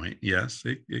 Pivot point. Yes,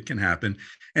 it can happen.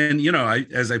 And,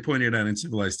 as I pointed out in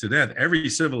Civilized to Death, every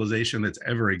civilization that's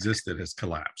ever existed has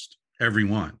collapsed, every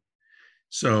one.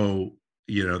 So,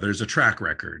 there's a track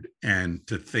record. And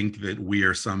to think that we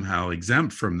are somehow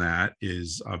exempt from that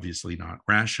is obviously not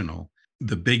rational.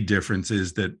 The big difference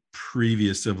is that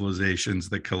previous civilizations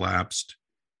that collapsed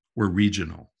were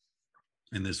regional.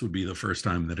 And this would be the first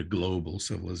time that a global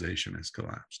civilization has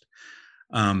collapsed.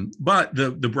 But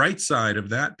the bright side of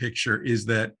that picture is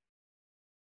that,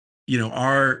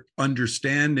 our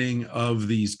understanding of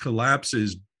these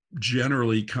collapses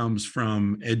generally comes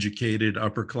from educated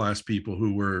upper class people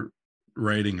who were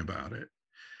writing about it.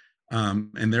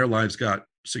 And their lives got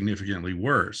significantly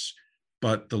worse.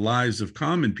 But the lives of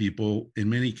common people, in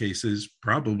many cases,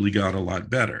 probably got a lot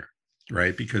better,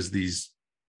 right? Because these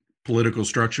political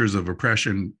structures of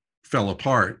oppression fell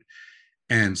apart.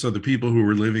 And so the people who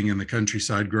were living in the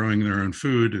countryside, growing their own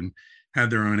food and had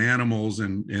their own animals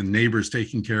and neighbors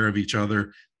taking care of each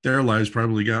other, their lives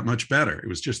probably got much better. It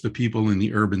was just the people in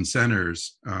the urban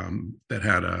centers that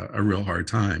had a real hard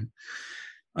time.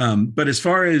 But as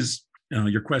far as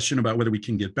your question about whether we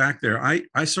can get back there,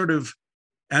 I sort of,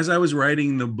 as I was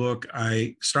writing the book,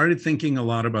 I started thinking a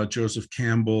lot about Joseph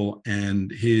Campbell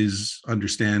and his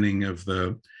understanding of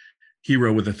the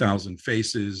Hero with 1,000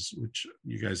 Faces, which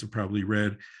you guys have probably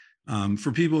read.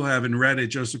 For people who haven't read it,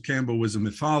 Joseph Campbell was a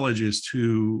mythologist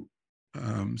who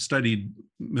studied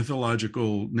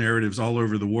mythological narratives all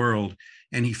over the world.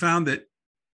 And he found that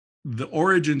the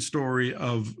origin story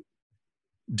of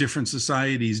different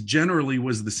societies generally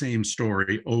was the same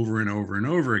story over and over and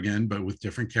over again, but with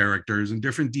different characters and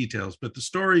different details. But the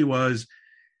story was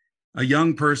a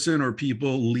young person or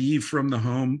people leave from the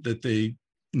home that they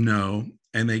know,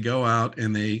 and they go out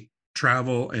and they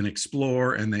travel and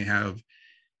explore, and they have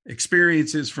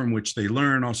experiences from which they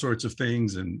learn all sorts of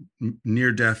things, and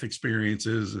near-death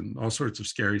experiences, and all sorts of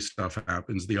scary stuff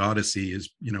happens. The Odyssey is,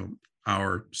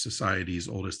 our society's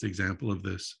oldest example of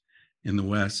this in the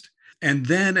West. And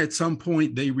then at some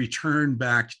point they return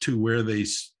back to where they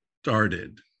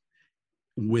started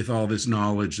with all this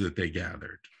knowledge that they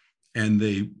gathered. And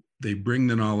they bring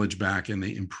the knowledge back and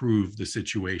they improve the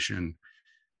situation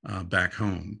back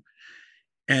home.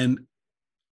 And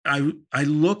I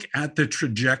look at the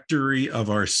trajectory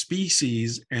of our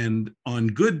species, and on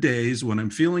good days when I'm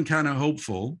feeling kind of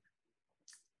hopeful,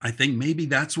 I think maybe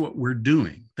that's what we're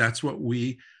doing.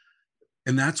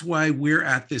 And that's why we're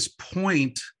at this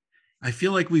point. I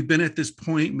feel like we've been at this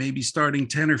point maybe starting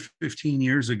 10 or 15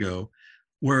 years ago,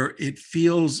 where it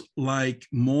feels like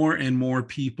more and more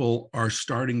people are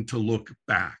starting to look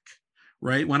back,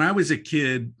 right? When I was a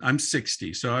kid, I'm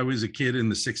 60, so I was a kid in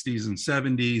the 60s and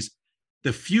 70s.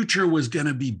 The future was going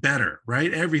to be better,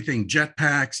 right? Everything,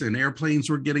 jetpacks and airplanes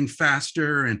were getting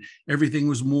faster, and everything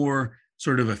was more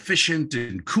sort of efficient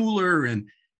and cooler.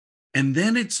 And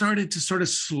then it started to sort of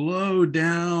slow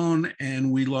down,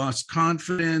 and we lost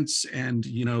confidence, and,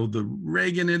 the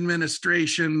Reagan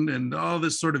administration and all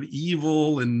this sort of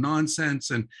evil and nonsense.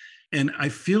 And I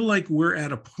feel like we're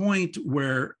at a point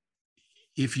where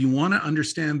if you want to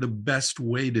understand the best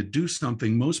way to do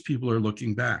something, most people are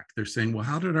looking back. They're saying, well,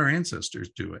 how did our ancestors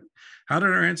do it? How did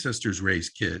our ancestors raise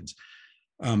kids?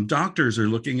 Doctors are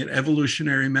looking at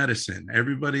evolutionary medicine.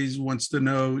 Everybody wants to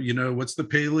know, what's the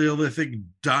Paleolithic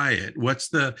diet? What's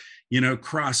the,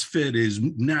 CrossFit is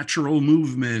natural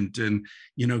movement, and,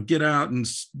 get out and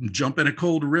jump in a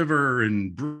cold river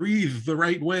and breathe the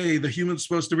right way the human's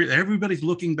supposed to breathe. Everybody's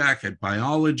looking back at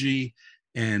biology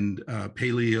and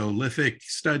Paleolithic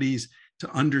studies to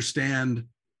understand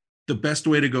the best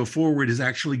way to go forward is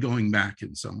actually going back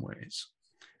in some ways.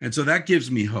 And so that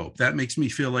gives me hope. That makes me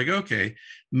feel like, okay,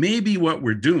 maybe what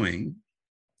we're doing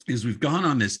is we've gone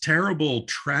on this terrible,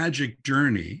 tragic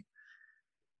journey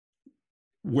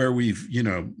where we've,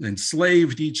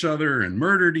 enslaved each other and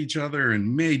murdered each other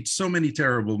and made so many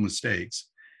terrible mistakes.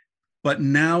 But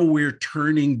now we're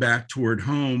turning back toward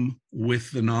home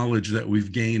with the knowledge that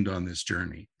we've gained on this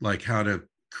journey, like how to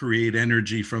create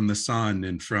energy from the sun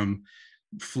and from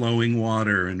flowing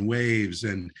water and waves,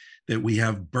 and that we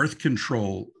have birth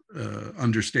control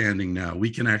understanding now. We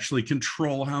can actually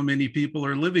control how many people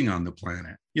are living on the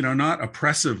planet, not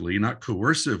oppressively, not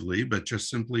coercively, but just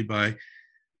simply by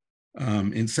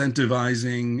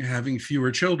incentivizing having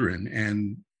fewer children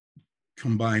and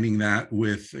combining that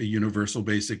with a universal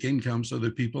basic income so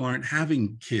that people aren't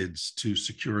having kids to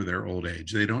secure their old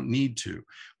age. They don't need to.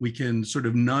 We can sort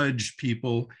of nudge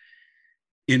people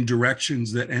in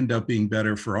directions that end up being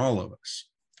better for all of us.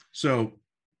 So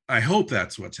I hope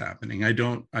that's what's happening.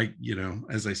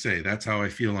 As I say, that's how I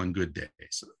feel on good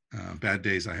days. Bad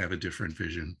days, I have a different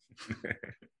vision.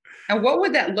 And what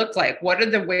would that look like? What are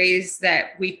the ways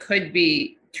that we could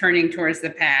be turning towards the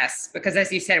past? Because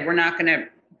as you said, we're not going to,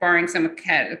 barring some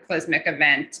cataclysmic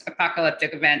event,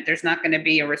 apocalyptic event, there's not going to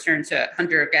be a return to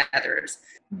hunter-gatherers.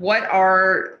 What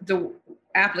are the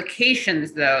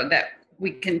applications, though, that we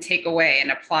can take away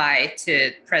and apply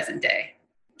to present day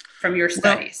from your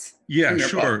studies? Well, yeah,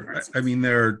 sure. I mean,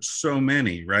 there are so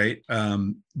many, right?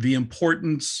 The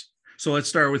importance. So let's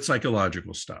start with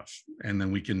psychological stuff, and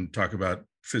then we can talk about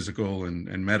physical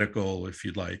and medical, if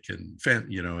you'd like, and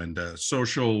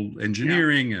social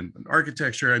engineering and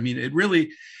architecture. I mean, it really,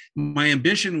 my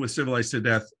ambition with Civilized to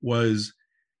Death was,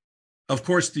 of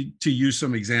course, to use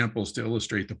some examples to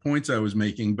illustrate the points I was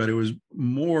making, but it was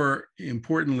more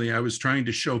importantly, I was trying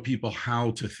to show people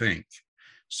how to think.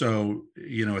 So,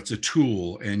 it's a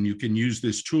tool, and you can use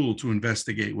this tool to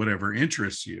investigate whatever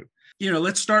interests you.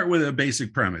 Let's start with a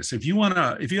basic premise. If you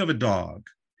have a dog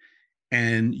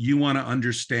and you want to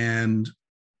understand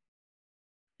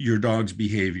your dog's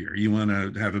behavior, you want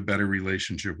to have a better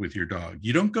relationship with your dog,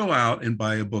 you don't go out and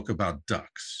buy a book about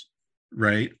ducks,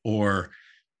 right? Or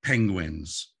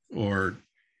penguins or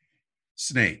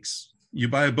snakes. You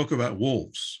buy a book about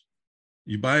wolves.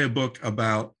 You buy a book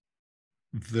about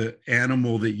the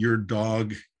animal that your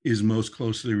dog is most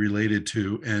closely related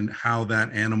to and how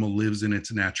that animal lives in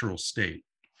its natural state.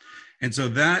 And so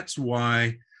that's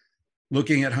why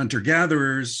looking at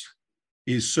hunter-gatherers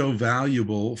is so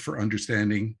valuable for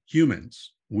understanding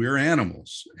humans. We're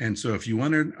animals. And so if you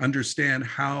want to understand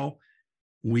how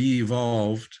we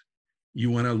evolved,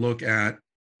 you want to look at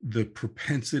the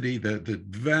propensity, the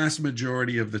vast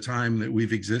majority of the time that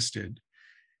we've existed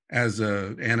as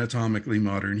an anatomically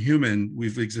modern human,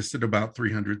 we've existed about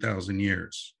 300,000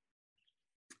 years.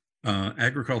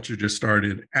 Agriculture just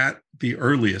started at the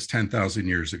earliest 10,000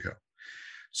 years ago.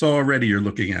 So already you're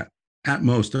looking at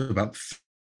most about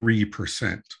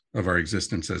 3% of our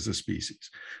existence as a species.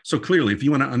 So clearly, if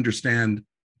you want to understand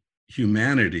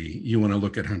humanity, you want to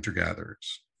look at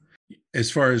hunter-gatherers. As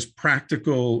far as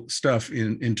practical stuff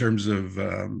in terms of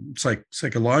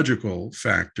psychological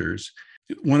factors,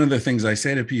 one of the things I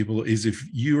say to people is if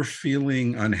you're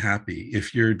feeling unhappy,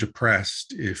 if you're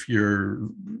depressed, if your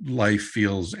life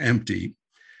feels empty,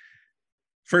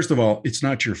 first of all, it's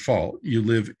not your fault. You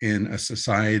live in a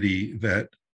society that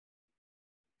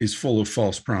is full of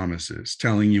false promises,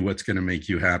 telling you what's going to make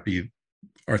you happy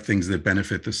are things that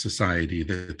benefit the society,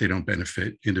 that they don't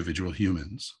benefit individual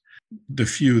humans. The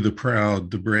few, the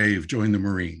proud, the brave join the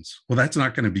Marines. Well, that's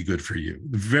not going to be good for you.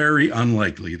 Very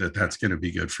unlikely that that's going to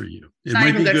be good for you. It's not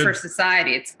even good for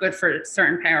society. It's good for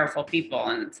certain powerful people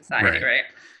in society, right?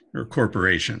 Or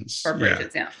corporations.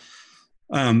 Corporations, yeah.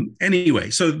 Anyway,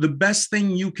 so the best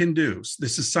thing you can do,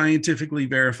 this is scientifically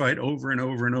verified over and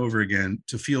over and over again,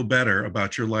 to feel better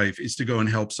about your life is to go and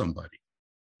help somebody,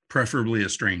 preferably a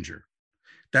stranger.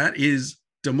 That is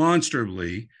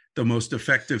demonstrably the most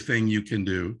effective thing you can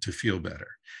do to feel better.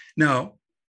 Now,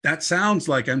 that sounds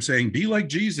like I'm saying, be like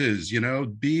Jesus,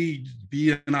 be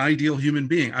an ideal human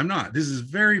being. I'm not. This is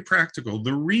very practical.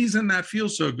 The reason that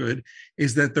feels so good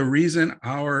is that the reason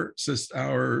our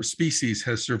species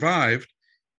has survived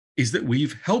is that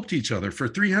we've helped each other. For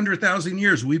 300,000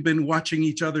 years, we've been watching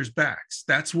each other's backs.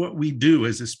 That's what we do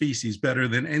as a species better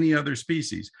than any other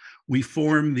species. We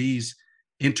form these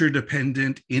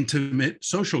interdependent, intimate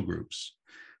social groups,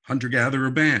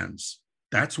 hunter-gatherer bands.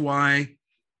 That's why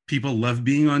people love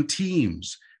being on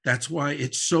teams. That's why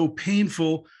it's so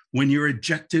painful when you're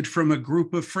ejected from a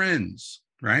group of friends,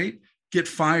 right? get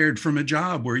fired from a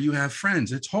job where you have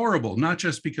friends. It's horrible, not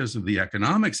just because of the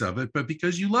economics of it, but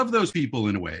because you love those people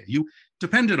in a way. You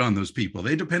depended on those people.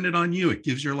 They depended on you. It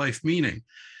gives your life meaning.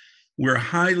 We're a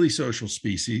highly social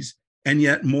species, and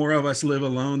yet more of us live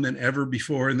alone than ever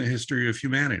before in the history of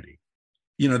humanity.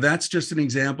 You know, that's just an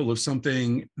example of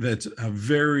something that's a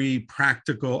very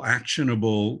practical,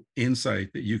 actionable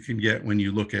insight that you can get when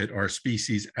you look at our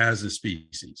species as a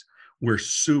species. We're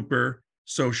super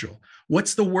social.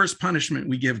 What's the worst punishment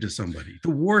we give to somebody?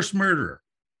 The worst murderer?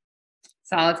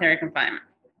 Solitary confinement.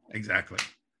 Exactly.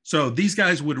 So these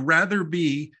guys would rather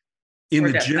be in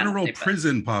the general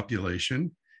prison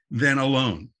population than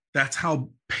alone. That's how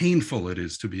painful it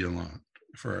is to be alone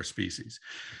for our species.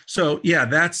 So yeah,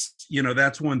 that's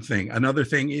one thing. Another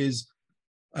thing is,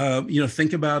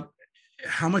 think about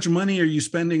how much money are you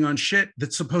spending on shit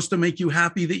that's supposed to make you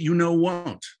happy that you know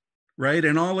won't. Right.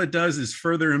 And all it does is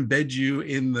further embed you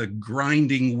in the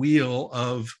grinding wheel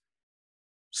of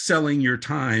selling your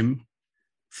time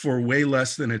for way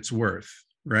less than it's worth.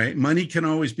 Right. Money can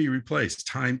always be replaced.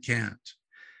 Time can't.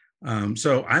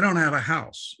 So I don't have a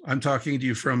house. I'm talking to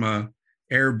you from a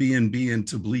Airbnb in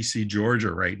Tbilisi,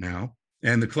 Georgia right now.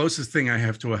 And the closest thing I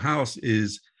have to a house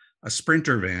is a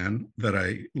Sprinter van that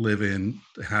I live in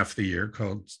half the year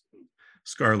called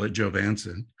Scarlett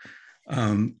Johansson.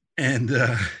 I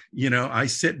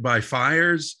sit by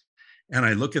fires and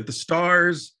I look at the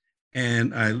stars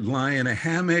and I lie in a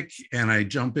hammock and I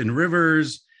jump in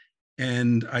rivers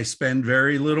and I spend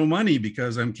very little money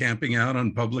because I'm camping out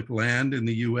on public land in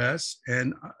the US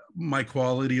and my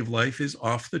quality of life is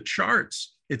off the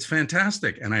charts. It's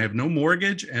fantastic. And I have no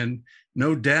mortgage and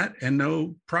no debt and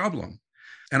no problem.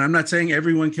 And I'm not saying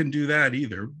everyone can do that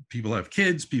either. People have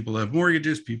kids, people have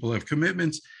mortgages, people have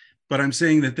commitments. But I'm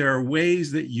saying that there are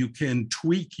ways that you can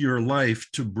tweak your life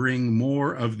to bring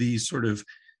more of these sort of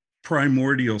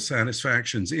primordial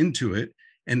satisfactions into it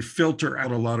and filter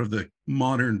out a lot of the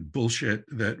modern bullshit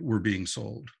that we're being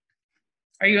sold.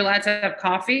 Are you allowed to have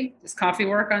coffee? Does coffee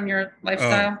work on your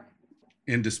lifestyle?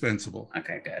 Indispensable.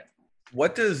 Okay, good.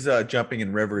 What does jumping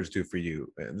in rivers do for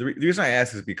you? The reason I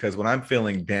ask is because when I'm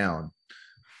feeling down,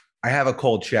 I have a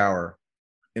cold shower.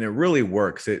 And it really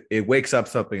works. It wakes up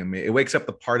something in me. It wakes up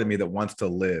the part of me that wants to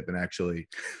live and actually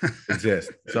exist.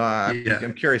 So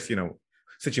I'm curious,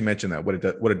 since you mentioned that, what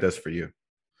it does for you.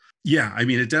 Yeah, I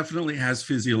mean, it definitely has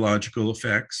physiological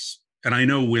effects. And I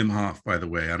know Wim Hof, by the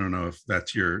way. I don't know if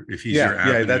he's your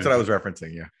avenue. Yeah, that's what I was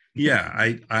referencing. Yeah. Yeah,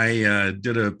 I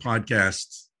did a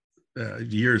podcast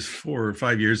 4 or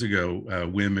 5 years ago.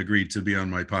 Wim agreed to be on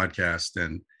my podcast,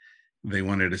 and they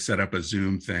wanted to set up a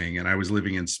Zoom thing. And I was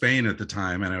living in Spain at the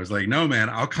time. And I was like, no,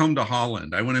 man, I'll come to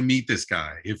Holland. I want to meet this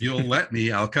guy. If you'll let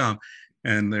me, I'll come.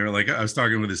 And they were like, I was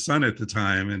talking with his son at the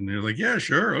time. And they're like, yeah,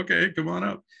 sure. Okay, come on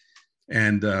up.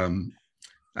 And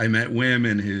I met Wim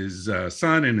and his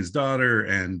son and his daughter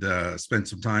and spent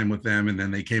some time with them. And then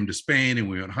they came to Spain and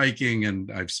we went hiking.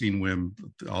 And I've seen Wim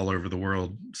all over the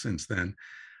world since then.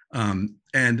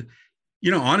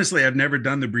 Honestly, I've never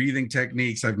done the breathing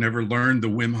techniques. I've never learned the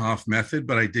Wim Hof method,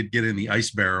 but I did get in the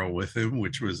ice barrel with him,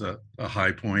 which was a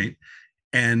high point.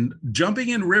 And jumping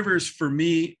in rivers, for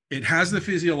me, it has the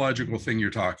physiological thing you're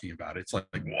talking about. It's like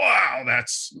wow,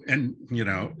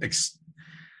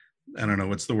 I don't know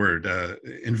what's the word,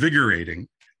 invigorating.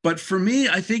 But for me,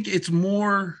 I think it's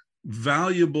more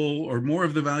valuable, or more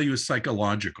of the value is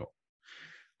psychological,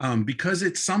 because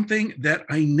it's something that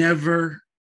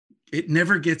it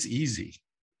never gets easy.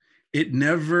 It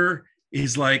never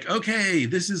is like, okay,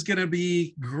 this is going to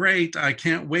be great. I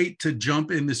can't wait to jump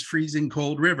in this freezing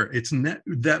cold river. It's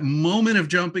that moment of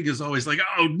jumping is always like,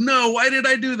 oh no, why did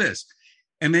I do this?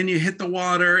 And then you hit the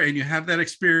water and you have that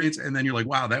experience. And then you're like,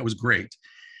 wow, that was great.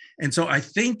 And so I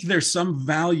think there's some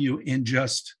value in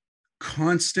just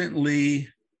constantly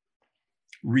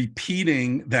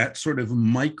repeating that sort of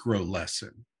micro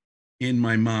lesson in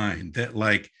my mind, that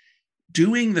like,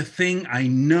 doing the thing I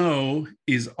know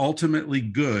is ultimately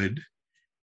good,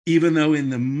 even though in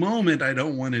the moment I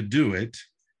don't want to do it,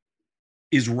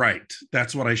 is right.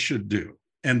 That's what I should do.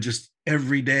 And just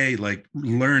every day, like,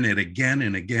 learn it again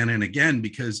and again and again.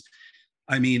 Because,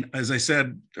 I mean, as I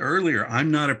said earlier,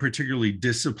 I'm not a particularly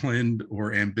disciplined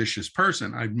or ambitious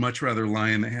person. I'd much rather lie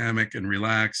in the hammock and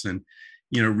relax and,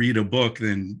 read a book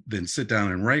than sit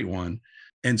down and write one.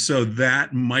 And so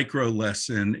that micro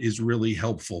lesson is really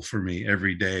helpful for me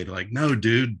every day. Like, no,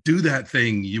 dude, do that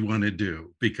thing you want to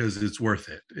do because it's worth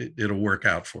it. It'll work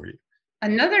out for you.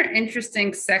 Another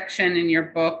interesting section in your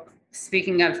book,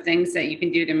 speaking of things that you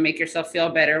can do to make yourself feel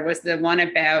better, was the one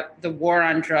about the war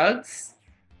on drugs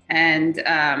and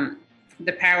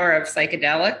the power of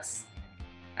psychedelics.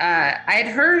 I had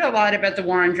heard a lot about the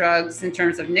war on drugs in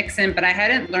terms of Nixon, but I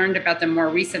hadn't learned about the more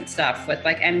recent stuff with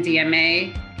like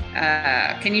MDMA.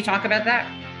 Can you talk about that?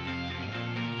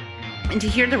 And to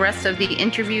hear the rest of the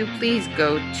interview, please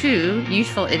go to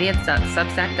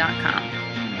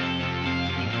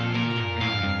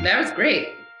usefulidiots.substack.com. That was great.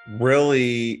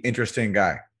 Really interesting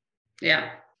guy. Yeah.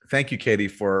 Thank you, Katie,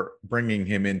 for bringing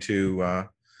him into the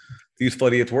Useful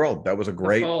Idiots world. That was a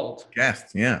great guest.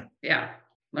 Yeah. Yeah.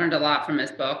 Learned a lot from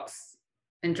his books.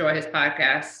 Enjoy his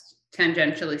podcast,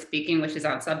 Tangentially Speaking, which is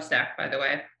on Substack, by the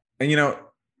way. And, you know,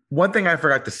 one thing I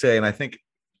forgot to say, and I think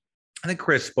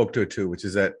Chris spoke to it too, which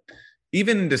is that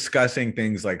even discussing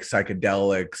things like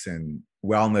psychedelics and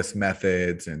wellness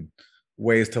methods and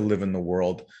ways to live in the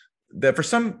world, that for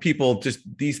some people, just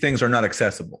these things are not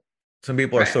accessible. Some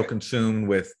people are so consumed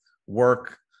with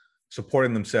work,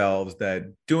 supporting themselves, that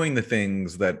doing the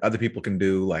things that other people can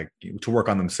do, like to work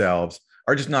on themselves,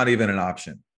 are just not even an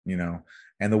option, you know?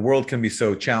 And the world can be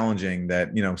so challenging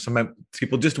that, you know, some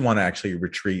people just want to actually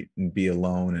retreat and be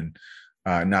alone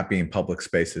and not be in public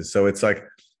spaces. So it's like,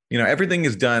 you know, everything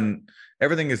is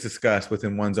discussed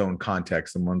within one's own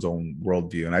context and one's own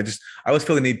worldview. And I always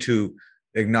feel the need to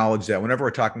acknowledge that whenever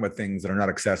we're talking about things that are not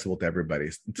accessible to everybody,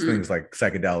 it's things like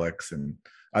psychedelics and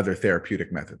other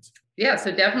therapeutic methods. Yeah,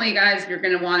 so definitely, guys, you're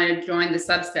going to want to join the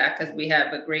Substack because we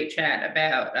have a great chat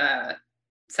about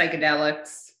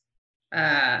psychedelics,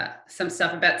 some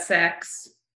stuff about sex,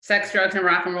 drugs, and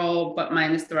rock and roll, but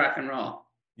minus the rock and roll.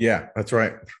 Yeah, that's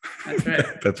right. That's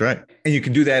right. That's right. And you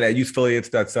can do that at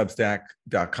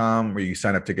usefulidiots.substack.com, where you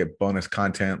sign up to get bonus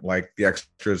content like the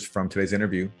extras from today's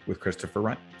interview with Christopher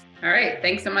Wren. All right.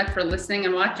 Thanks so much for listening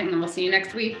and watching, and we'll see you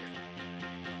next week.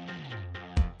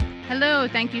 Hello.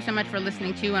 Thank you so much for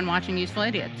listening to and watching Useful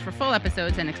Idiots. For full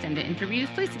episodes and extended interviews,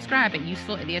 please subscribe at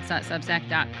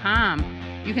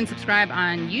usefulidiots.substack.com. You can subscribe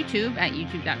on YouTube at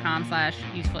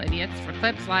youtube.com/usefulidiots for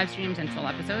clips, live streams, and full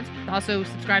episodes. Also,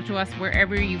 subscribe to us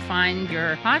wherever you find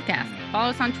your podcast. Follow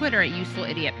us on Twitter at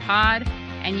UsefulIdiotPod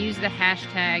and use the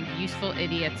hashtag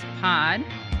UsefulIdiotsPod.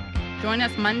 Join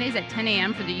us Mondays at 10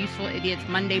 a.m. for the Useful Idiots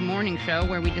Monday Morning Show,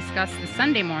 where we discuss the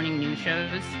Sunday morning news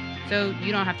shows so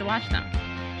you don't have to watch them.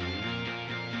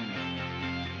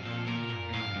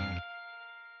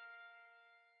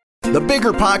 The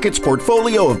Bigger Pockets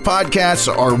portfolio of podcasts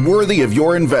are worthy of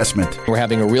your investment. We're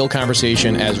having a real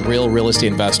conversation as real estate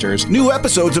investors. New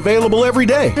episodes available every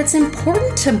day. It's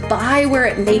important to buy where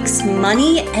it makes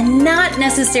money and not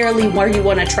necessarily where you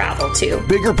want to travel to.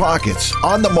 Bigger Pockets,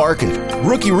 On the Market,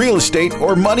 Rookie Real Estate,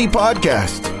 or Money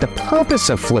Podcast. The purpose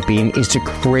of flipping is to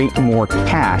create more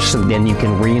cash so then you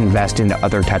can reinvest into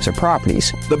other types of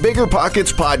properties. The Bigger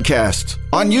Pockets Podcast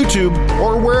on YouTube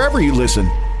or wherever you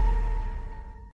listen.